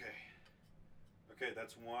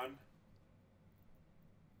 that's one.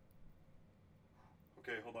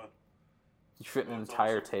 Okay, hold on. You fit an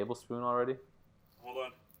entire tablespoon already? Hold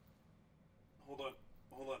on.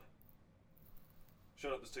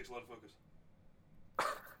 Shut up, this takes a lot of focus.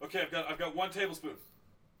 Okay, I've got 1 tablespoon.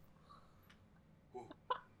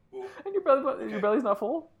 Ooh. And your belly's not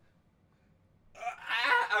full?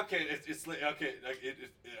 Okay, it's okay.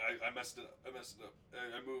 I messed it up.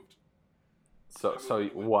 I moved. So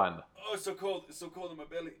 1. Oh, it's so cold. It's so cold in my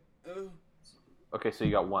belly. Okay, so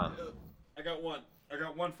you got 1. I got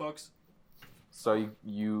one, folks. So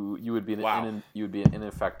you would be an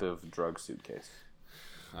ineffective drug suitcase.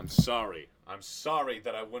 I'm sorry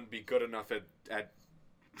that I wouldn't be good enough at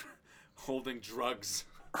holding drugs.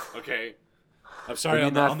 Okay. I'm sorry.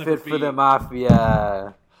 You're not fit for the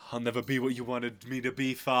mafia. I'll never be what you wanted me to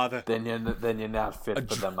be, Father. Then you're not fit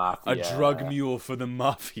for the mafia. A drug mule for the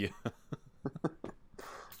mafia.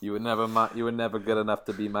 You were never good enough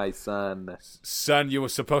to be my son. Son, you were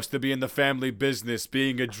supposed to be in the family business,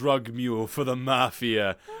 being a drug mule for the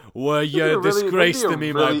mafia. Were you a disgrace to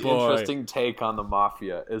me, my boy? Really interesting take on the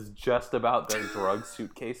mafia is just about their drug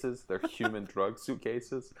suitcases, their human drug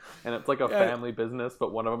suitcases, and it's like a family business,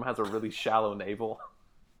 but one of them has a really shallow navel.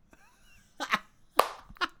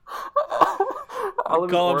 All of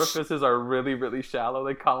his orifices are really, really shallow.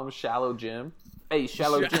 They call him Shallow Jim. Hey,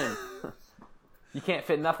 Shallow Jim. You can't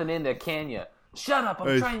fit nothing in there, can you? Shut up,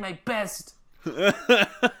 I'm trying my best.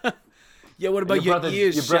 Yeah, what about your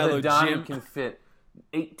ears, your brother Shallow Donnie Jim? can fit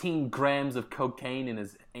 18 grams of cocaine in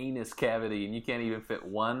his anus cavity, and you can't even fit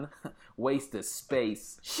one? Waste of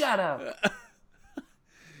space. Shut up.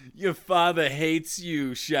 Your father hates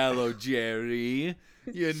you, Shallow Jerry.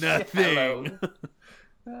 You're nothing.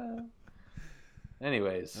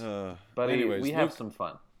 Anyways, buddy, we have some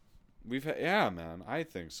fun. Man, I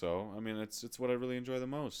think so. I mean, it's what I really enjoy the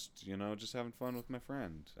most, just having fun with my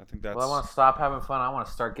friend. I think that's... Well, I want to stop having fun. I want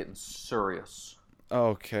to start getting serious. Oh,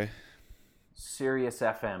 okay. Sirius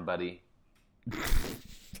FM, buddy.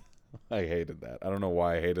 I hated that. I don't know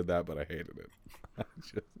why I hated that, but I hated it.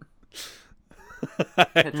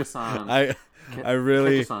 Catch us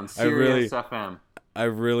on Sirius FM. I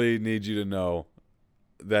really need you to know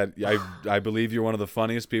that I believe you're one of the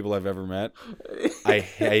funniest people I've ever met. I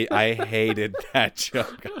hated that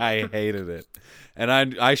joke. I hated it, and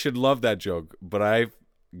I should love that joke, but I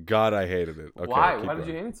hated it. Okay, why? Why did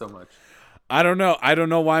you hate it so much? I don't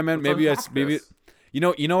know why, man. Maybe you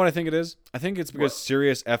know what I think it is. I think it's because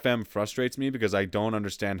Sirius FM frustrates me because I don't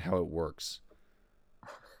understand how it works.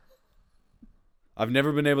 I've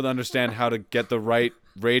never been able to understand how to get the right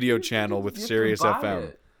radio channel with Sirius FM.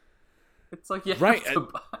 It. It's like you have to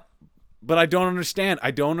buy. But I don't understand.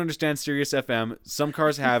 I don't understand Sirius FM. Some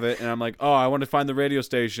cars have it, and I'm like, oh, I want to find the radio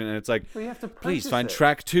station, and it's like, well, you have to please find it.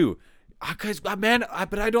 track 2.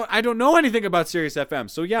 But I don't know anything about Sirius FM.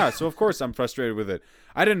 So yeah, of course I'm frustrated with it.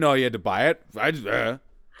 I didn't know you had to buy it. Well,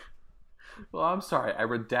 I'm sorry. I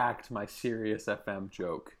redact my Sirius FM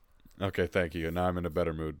joke. Okay, thank you. Now I'm in a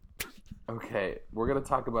better mood. Okay, we're gonna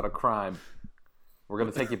talk about a crime. We're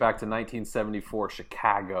gonna take you back to 1974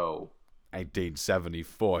 Chicago.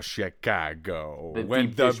 1974 Chicago. The when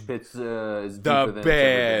deep dish pizza is the deeper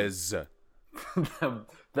Bears.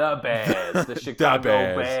 the Bears. The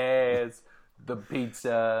Chicago Bears. The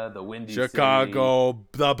pizza. The Windy Chicago, City.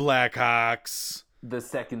 the Blackhawks. The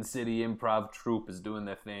Second City Improv Troupe is doing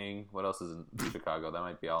their thing. What else is in Chicago? That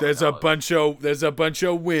might be all. There's a bunch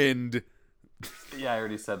of wind. Yeah, I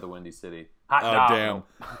already said the Windy City. Hot dog. Damn.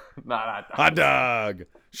 Not hot dog. Hot dog.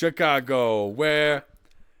 Chicago, where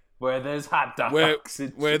there's hot dogs.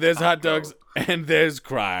 Where there's hot dogs and there's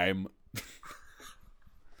crime.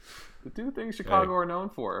 The two things Chicago are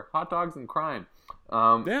known for: hot dogs and crime.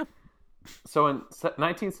 Yeah. So in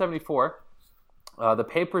 1974, the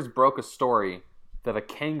papers broke a story that a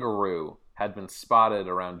kangaroo had been spotted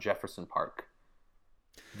around Jefferson Park.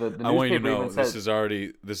 The I want you to know said,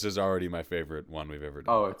 this is already my favorite one we've ever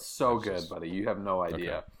done. Oh, it's so good, buddy. You have no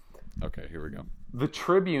idea. Okay, here we go. The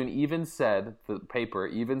Tribune the paper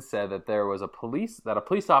even said that there was a police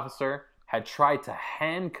officer had tried to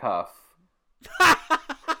handcuff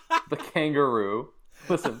the kangaroo.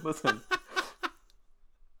 Listen.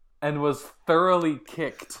 And was thoroughly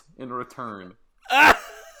kicked in return.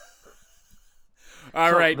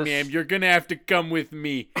 All right, ma'am, you're going to have to come with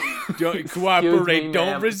me. Don't cooperate. Me,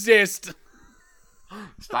 don't resist.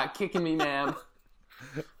 Stop kicking me, ma'am.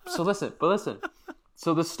 So listen.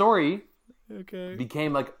 So the story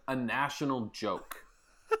became like a national joke.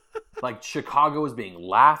 Like Chicago was being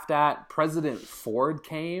laughed at. President Ford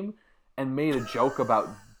came and made a joke about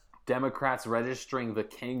Democrats registering the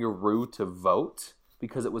kangaroo to vote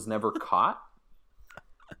because it was never caught.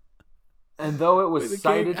 And though it was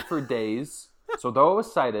cited for days,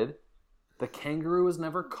 the kangaroo was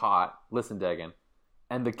never caught. Listen, Daegan,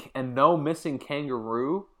 and no missing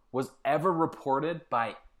kangaroo was ever reported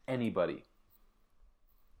by anybody.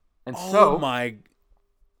 And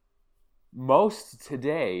most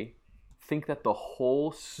today think that the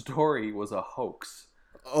whole story was a hoax.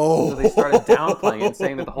 Oh, so they started downplaying it,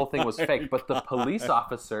 saying that the whole thing was fake. But the police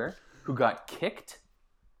officer who got kicked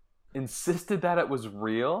insisted that it was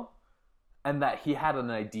real and that he had an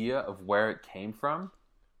idea of where it came from.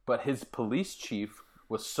 But his police chief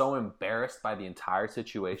was so embarrassed by the entire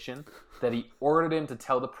situation that he ordered him to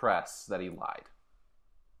tell the press that he lied.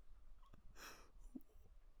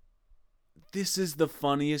 This is the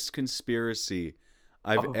funniest conspiracy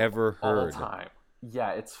I've ever heard. All time.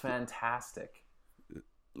 Yeah, it's fantastic.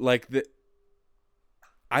 Like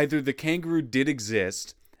either the kangaroo did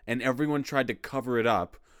exist and everyone tried to cover it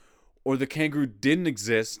up, or the kangaroo didn't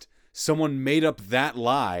exist. Someone made up that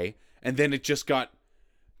lie, and then it just got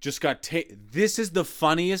This is the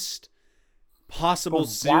funniest possible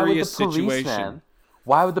serious situation.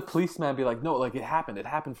 Why would the policeman be like, no, like it happened. It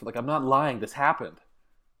happened for like, I'm not lying. This happened.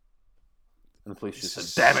 And the police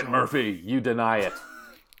just said, damn it, Murphy, you deny it.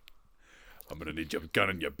 I'm gonna need your gun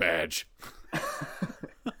and your badge.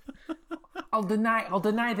 I'll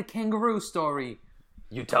deny the kangaroo story.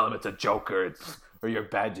 You tell him it's a joke or your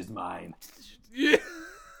badge is mine. Yeah.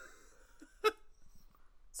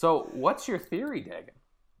 So, what's your theory, Daegan?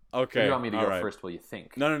 Okay. Or you want me to go right. first while you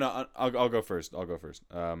think? No. I'll go first.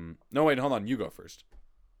 No, wait, hold on. You go first.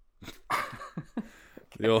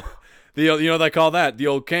 the old, you know what they call that? The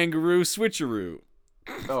old kangaroo switcheroo.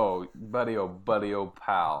 Oh, buddy,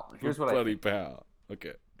 pal. Here's what I think. Pal.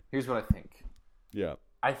 Okay. Here's what I think. Yeah.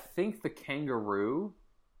 I think the kangaroo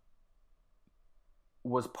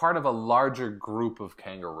was part of a larger group of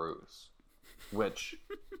kangaroos, which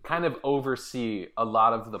kind of oversee a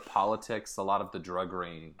lot of the politics, a lot of the drug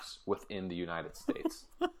rings within the United States.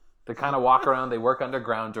 They kind of walk around, they work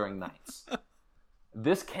underground during nights.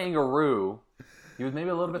 This kangaroo, he was maybe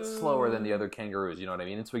a little bit slower than the other kangaroos, you know what I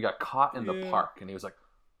mean? And so he got caught in the park, and he was like,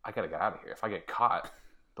 I gotta get out of here. If I get caught,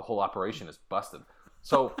 the whole operation is busted.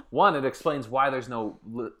 So, one, it explains why there's no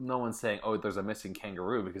one saying, oh, there's a missing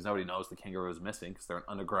kangaroo, because nobody knows the kangaroo is missing, because they're an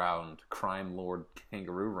underground crime lord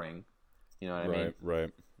kangaroo ring. You know what I mean? Right.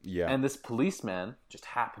 Yeah. And this policeman just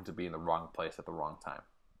happened to be in the wrong place at the wrong time.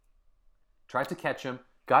 Tried to catch him,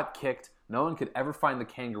 got kicked. No one could ever find the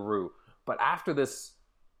kangaroo. But after this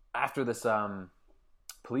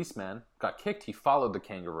policeman got kicked, he followed the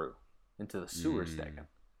kangaroo into the sewer Daegan.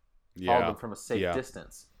 Followed him from a safe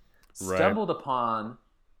distance. Stumbled upon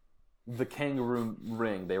the kangaroo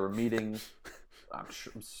ring. They were meeting, I'm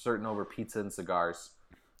certain, over pizza and cigars.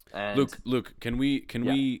 And Luke, can we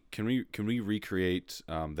recreate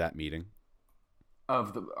that meeting?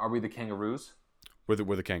 Are we the kangaroos? We're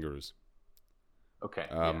the kangaroos. Okay.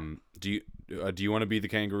 Do you want to be the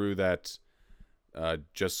kangaroo that who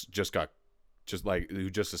just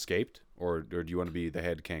escaped, or do you want to be the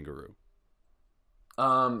head kangaroo?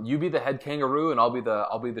 You be the head kangaroo, and I'll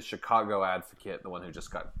be the Chicago advocate, the one who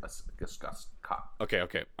just got caught. Okay.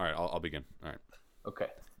 All right, I'll begin. All right. Okay.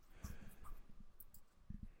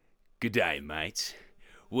 Good day, mates.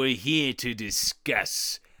 We're here to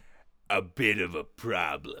discuss a bit of a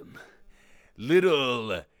problem.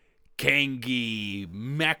 Little Kangi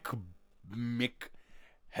Mick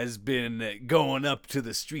has been going up to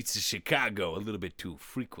the streets of Chicago a little bit too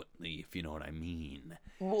frequently, if you know what I mean.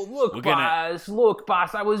 Well, look,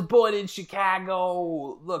 boss, I was born in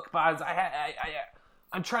Chicago. Look, boss,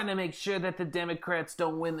 I'm trying to make sure that the Democrats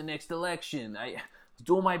don't win the next election. I was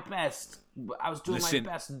doing my best.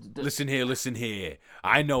 Listen here.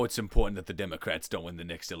 I know it's important that the Democrats don't win the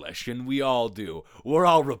next election. We all do. We're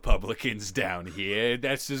all Republicans down here.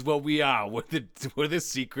 That's just what we are. We're the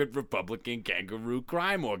secret Republican kangaroo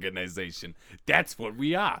crime organization. That's what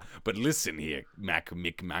we are. But listen here, Mick.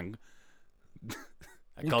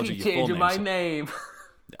 I called you your full name. My name.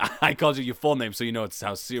 I called you your full name so you know it's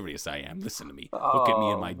how serious I am. Listen to me. Look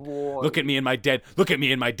at me in my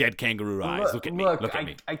dead kangaroo eyes. Look at me.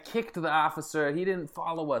 I kicked the officer. He didn't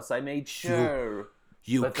follow us. I made sure.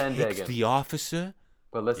 You kicked the officer?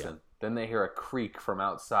 But listen, then they hear a creak from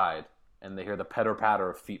outside, and they hear the patter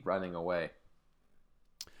of feet running away.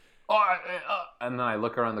 And then I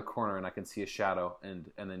look around the corner and I can see a shadow, and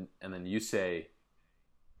then you say.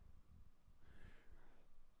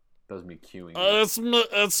 That was me cueing.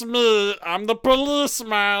 It's me. I'm the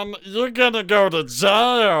policeman. You're gonna go to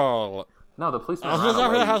jail. No, the policeman ran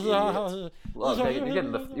away. Look,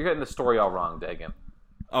 Daegan, you're getting the story all wrong, Daegan.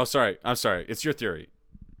 Oh, sorry. I'm sorry. It's your theory.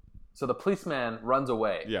 So the policeman runs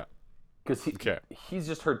away. Yeah. Because he's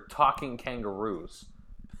just heard talking kangaroos.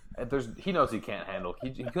 And he knows he can't handle.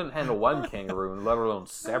 He couldn't handle one kangaroo, let alone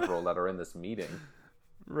several that are in this meeting.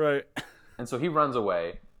 Right. And so he runs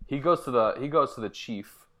away. He goes to the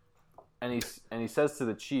chief. And he says to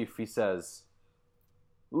the chief, he says,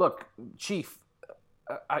 "Look, chief,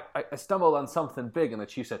 I stumbled on something big." And the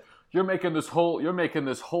chief said, "You're making this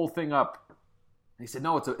whole thing up." And he said,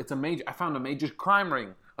 "No, it's a major. I found a major crime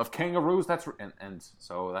ring of kangaroos. And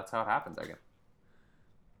so that's how it happened again."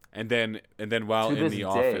 And then while in the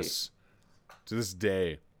office, to this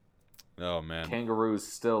day, oh man, kangaroos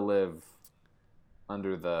still live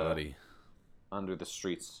under the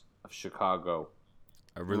streets of Chicago.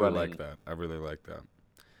 I really like that.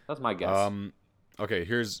 That's my guess. Okay,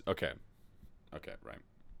 right.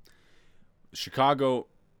 Chicago,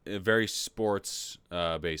 a very sports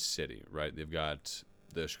based city, right? They've got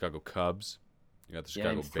the Chicago Cubs, You got the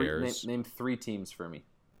Chicago Bears. Name 3 teams for me.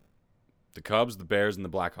 The Cubs, the Bears, and the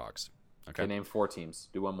Blackhawks. Okay. Name 4 teams.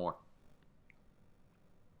 Do one more.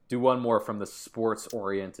 Do one more from the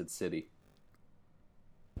sports-oriented city.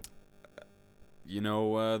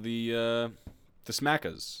 The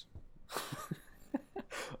Smackers.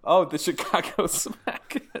 Oh, the Chicago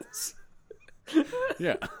Smackers.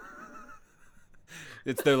 Yeah.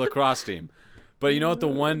 It's their lacrosse team. But you know what the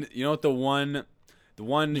one you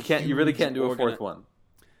really can't do a 4th one.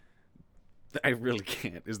 I really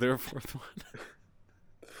can't. Is there a 4th one?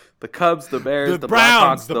 The Cubs, the Bears, the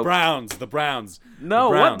Browns, Blackhawks, the Browns. No,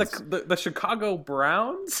 the Browns. what? The Chicago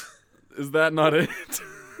Browns? Is that not it?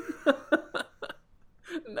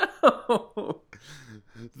 No.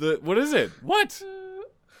 What is it? What?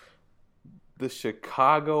 The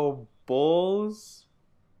Chicago Bulls?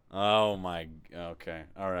 Oh my. Okay.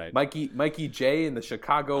 All right. Mikey J and the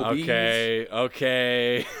Chicago Bees.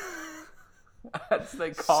 Okay. That's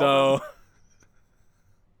they call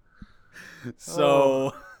them.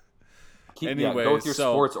 So. Anyway, go with your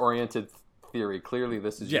sports-oriented theory. Clearly,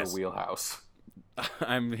 this is your wheelhouse.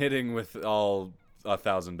 I'm hitting with all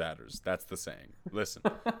 1,000 batters. That's the saying. Listen.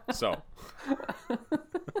 So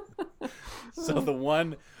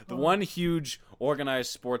the one huge organized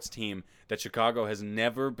sports team that Chicago has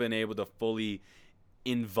never been able to fully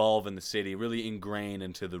involve in the city, really ingrain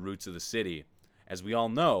into the roots of the city, as we all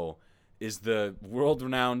know, is the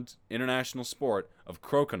world-renowned international sport of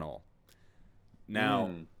crokinole. Now,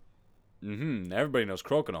 everybody knows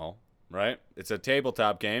crokinole, right? It's a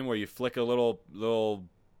tabletop game where you flick a little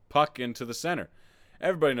puck into the center.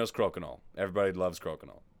 Everybody knows crokinole. Everybody loves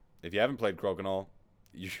crokinole. If you haven't played crokinole,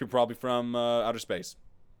 you're probably from outer space.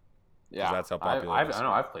 Yeah, that's how popular it is. I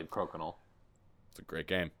know. I've played crokinole. It's a great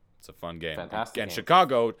game. It's a fun game. Fantastic. And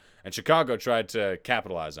Chicago tried to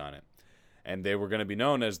capitalize on it, and they were going to be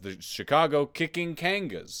known as the Chicago Kicking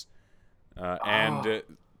Kangas,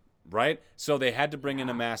 right? So they had to bring in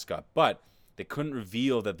a mascot, but they couldn't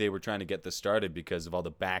reveal that they were trying to get this started because of all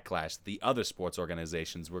the backlash the other sports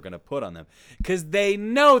organizations were going to put on them, because they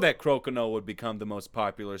know that crokinole would become the most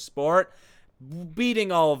popular sport,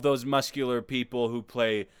 beating all of those muscular people who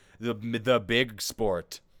play the big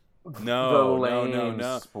sport.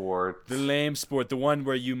 No. Sport. The lame sport, the one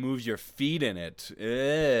where you move your feet in it.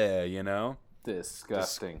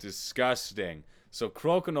 Disgusting. Disgusting. So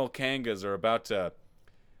crokinole kangas are about to,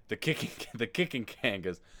 the kicking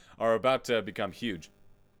kangas are about to become huge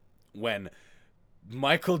when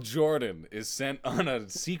Michael Jordan is sent on a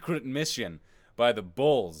secret mission by the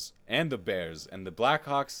Bulls and the Bears and the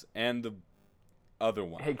Blackhawks and the other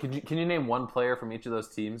one. Hey, can you name one player from each of those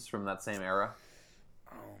teams from that same era?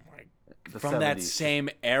 From 70s. That same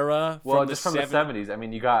era? Well, just from the 70s. I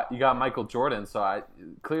mean, you got Michael Jordan, so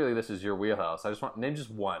clearly this is your wheelhouse. I just want name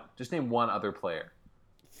just one. Just name one other player.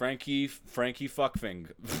 Frankie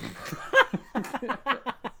Fuckfing.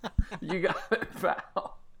 You got it,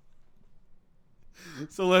 pal.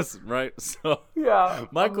 So listen, right? So yeah,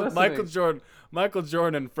 Michael Jordan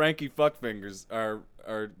and Frankie Fuckfingers are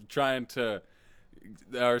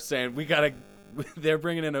saying they're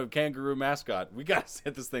bringing in a kangaroo mascot. We gotta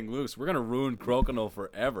set this thing loose. We're gonna ruin crokinole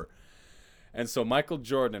forever. And so Michael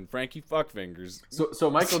Jordan and Frankie Fuckfingers. So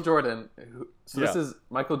Michael Jordan. This Yeah. is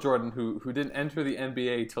Michael Jordan who didn't enter the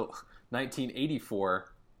NBA till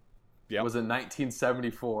 1984. Yeah. Was in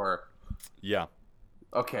 1974. Yeah.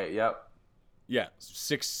 Okay. Yep. Yeah.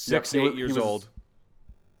 8 years old.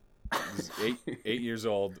 He's 8 years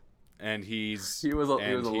old, and he was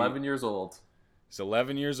 11 years old. He's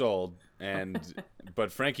 11 years old,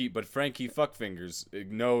 but Frankie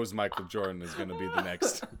Fuckfingers knows Michael Jordan is going to be the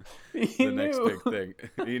next next big thing.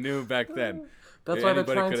 He knew back then. That's why they're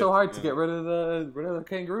trying so hard to get rid of the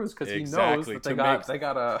Kangaroos, because he knows that they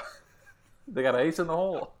got a ace in the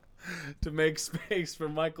hole to make space for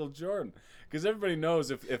Michael Jordan. Because everybody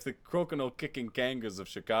knows if the crokinole kicking Kangas of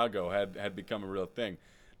Chicago had become a real thing,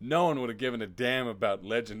 no one would have given a damn about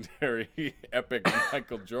legendary epic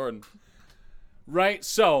Michael Jordan. Right?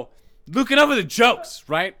 So, looking over the jokes,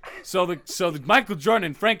 right? So the Michael Jordan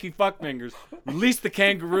and Frankie Fuckfingers released the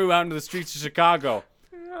kangaroo out into the streets of Chicago.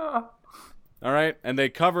 Yeah. All right? And they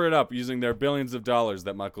cover it up using their billions of dollars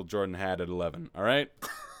that Michael Jordan had at 11. All right?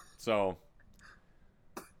 So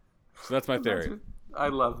that's my theory. I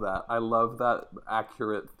love that. I love that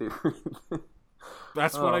accurate theory.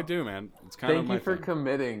 That's what I do, man. It's kind of my Thank you for thing.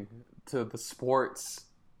 committing to the sports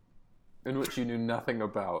in which you knew nothing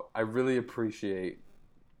about. I really appreciate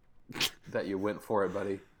that you went for it,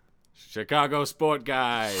 buddy. Chicago sport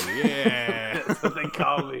guy. Yeah. That's what they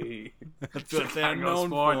call me. That's what they're Chicago known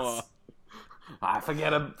sports. for.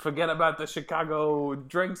 Forget about the Chicago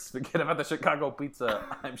drinks. Forget about the Chicago pizza.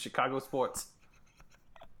 I'm Chicago sports.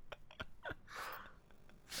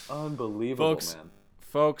 Unbelievable, man.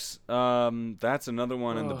 Folks, that's another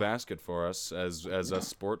one in the basket for us, as us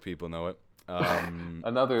sport people know it.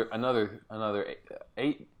 Another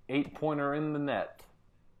eight pointer in the net.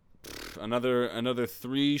 Another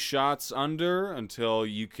 3 shots under until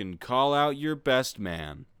you can call out your best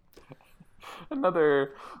man.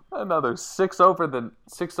 Another 6 over the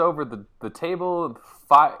table,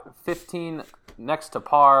 15 next to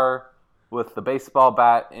par with the baseball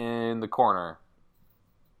bat in the corner.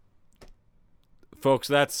 Folks,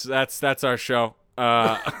 that's our show.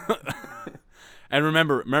 And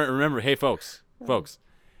remember, hey folks,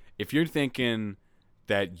 if you're thinking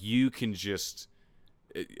that you can just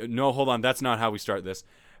no, hold on, that's not how we start this.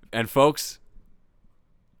 And folks,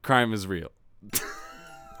 crime is real.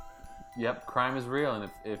 Yep, crime is real,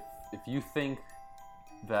 and if you think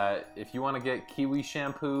that if you want to get kiwi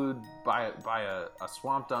shampooed by a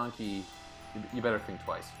swamp donkey, you better think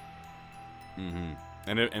twice. Mm-hmm.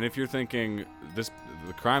 And if you're thinking the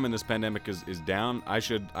crime in this pandemic is down, I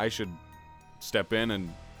should step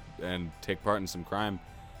in and take part in some crime.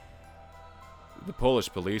 The Polish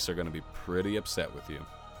police are going to be pretty upset with you.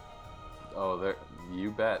 Oh, you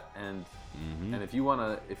bet. And and if you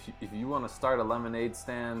wanna start a lemonade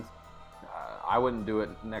stand, I wouldn't do it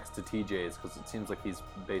next to TJ's because it seems like he's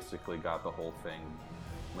basically got the whole thing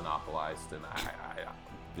monopolized, and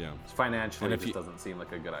financially it just doesn't seem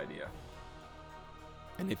like a good idea.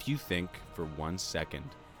 And if you think for 1 second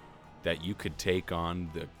that you could take on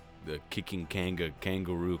the kicking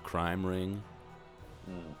kangaroo crime ring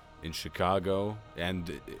in Chicago,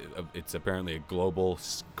 and it's apparently a global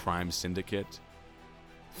crime syndicate,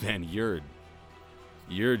 then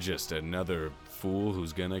you're just another fool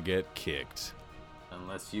who's gonna get kicked.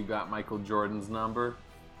 Unless you got Michael Jordan's number,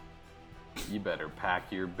 you better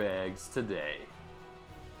pack your bags today.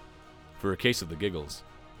 For a case of the giggles,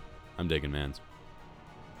 I'm Daegan Mans.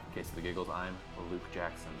 In case of the giggles, I'm Luke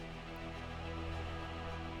Jackson.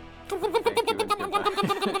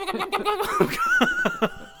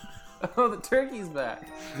 Oh, the turkey's back.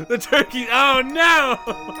 The turkey. Oh no!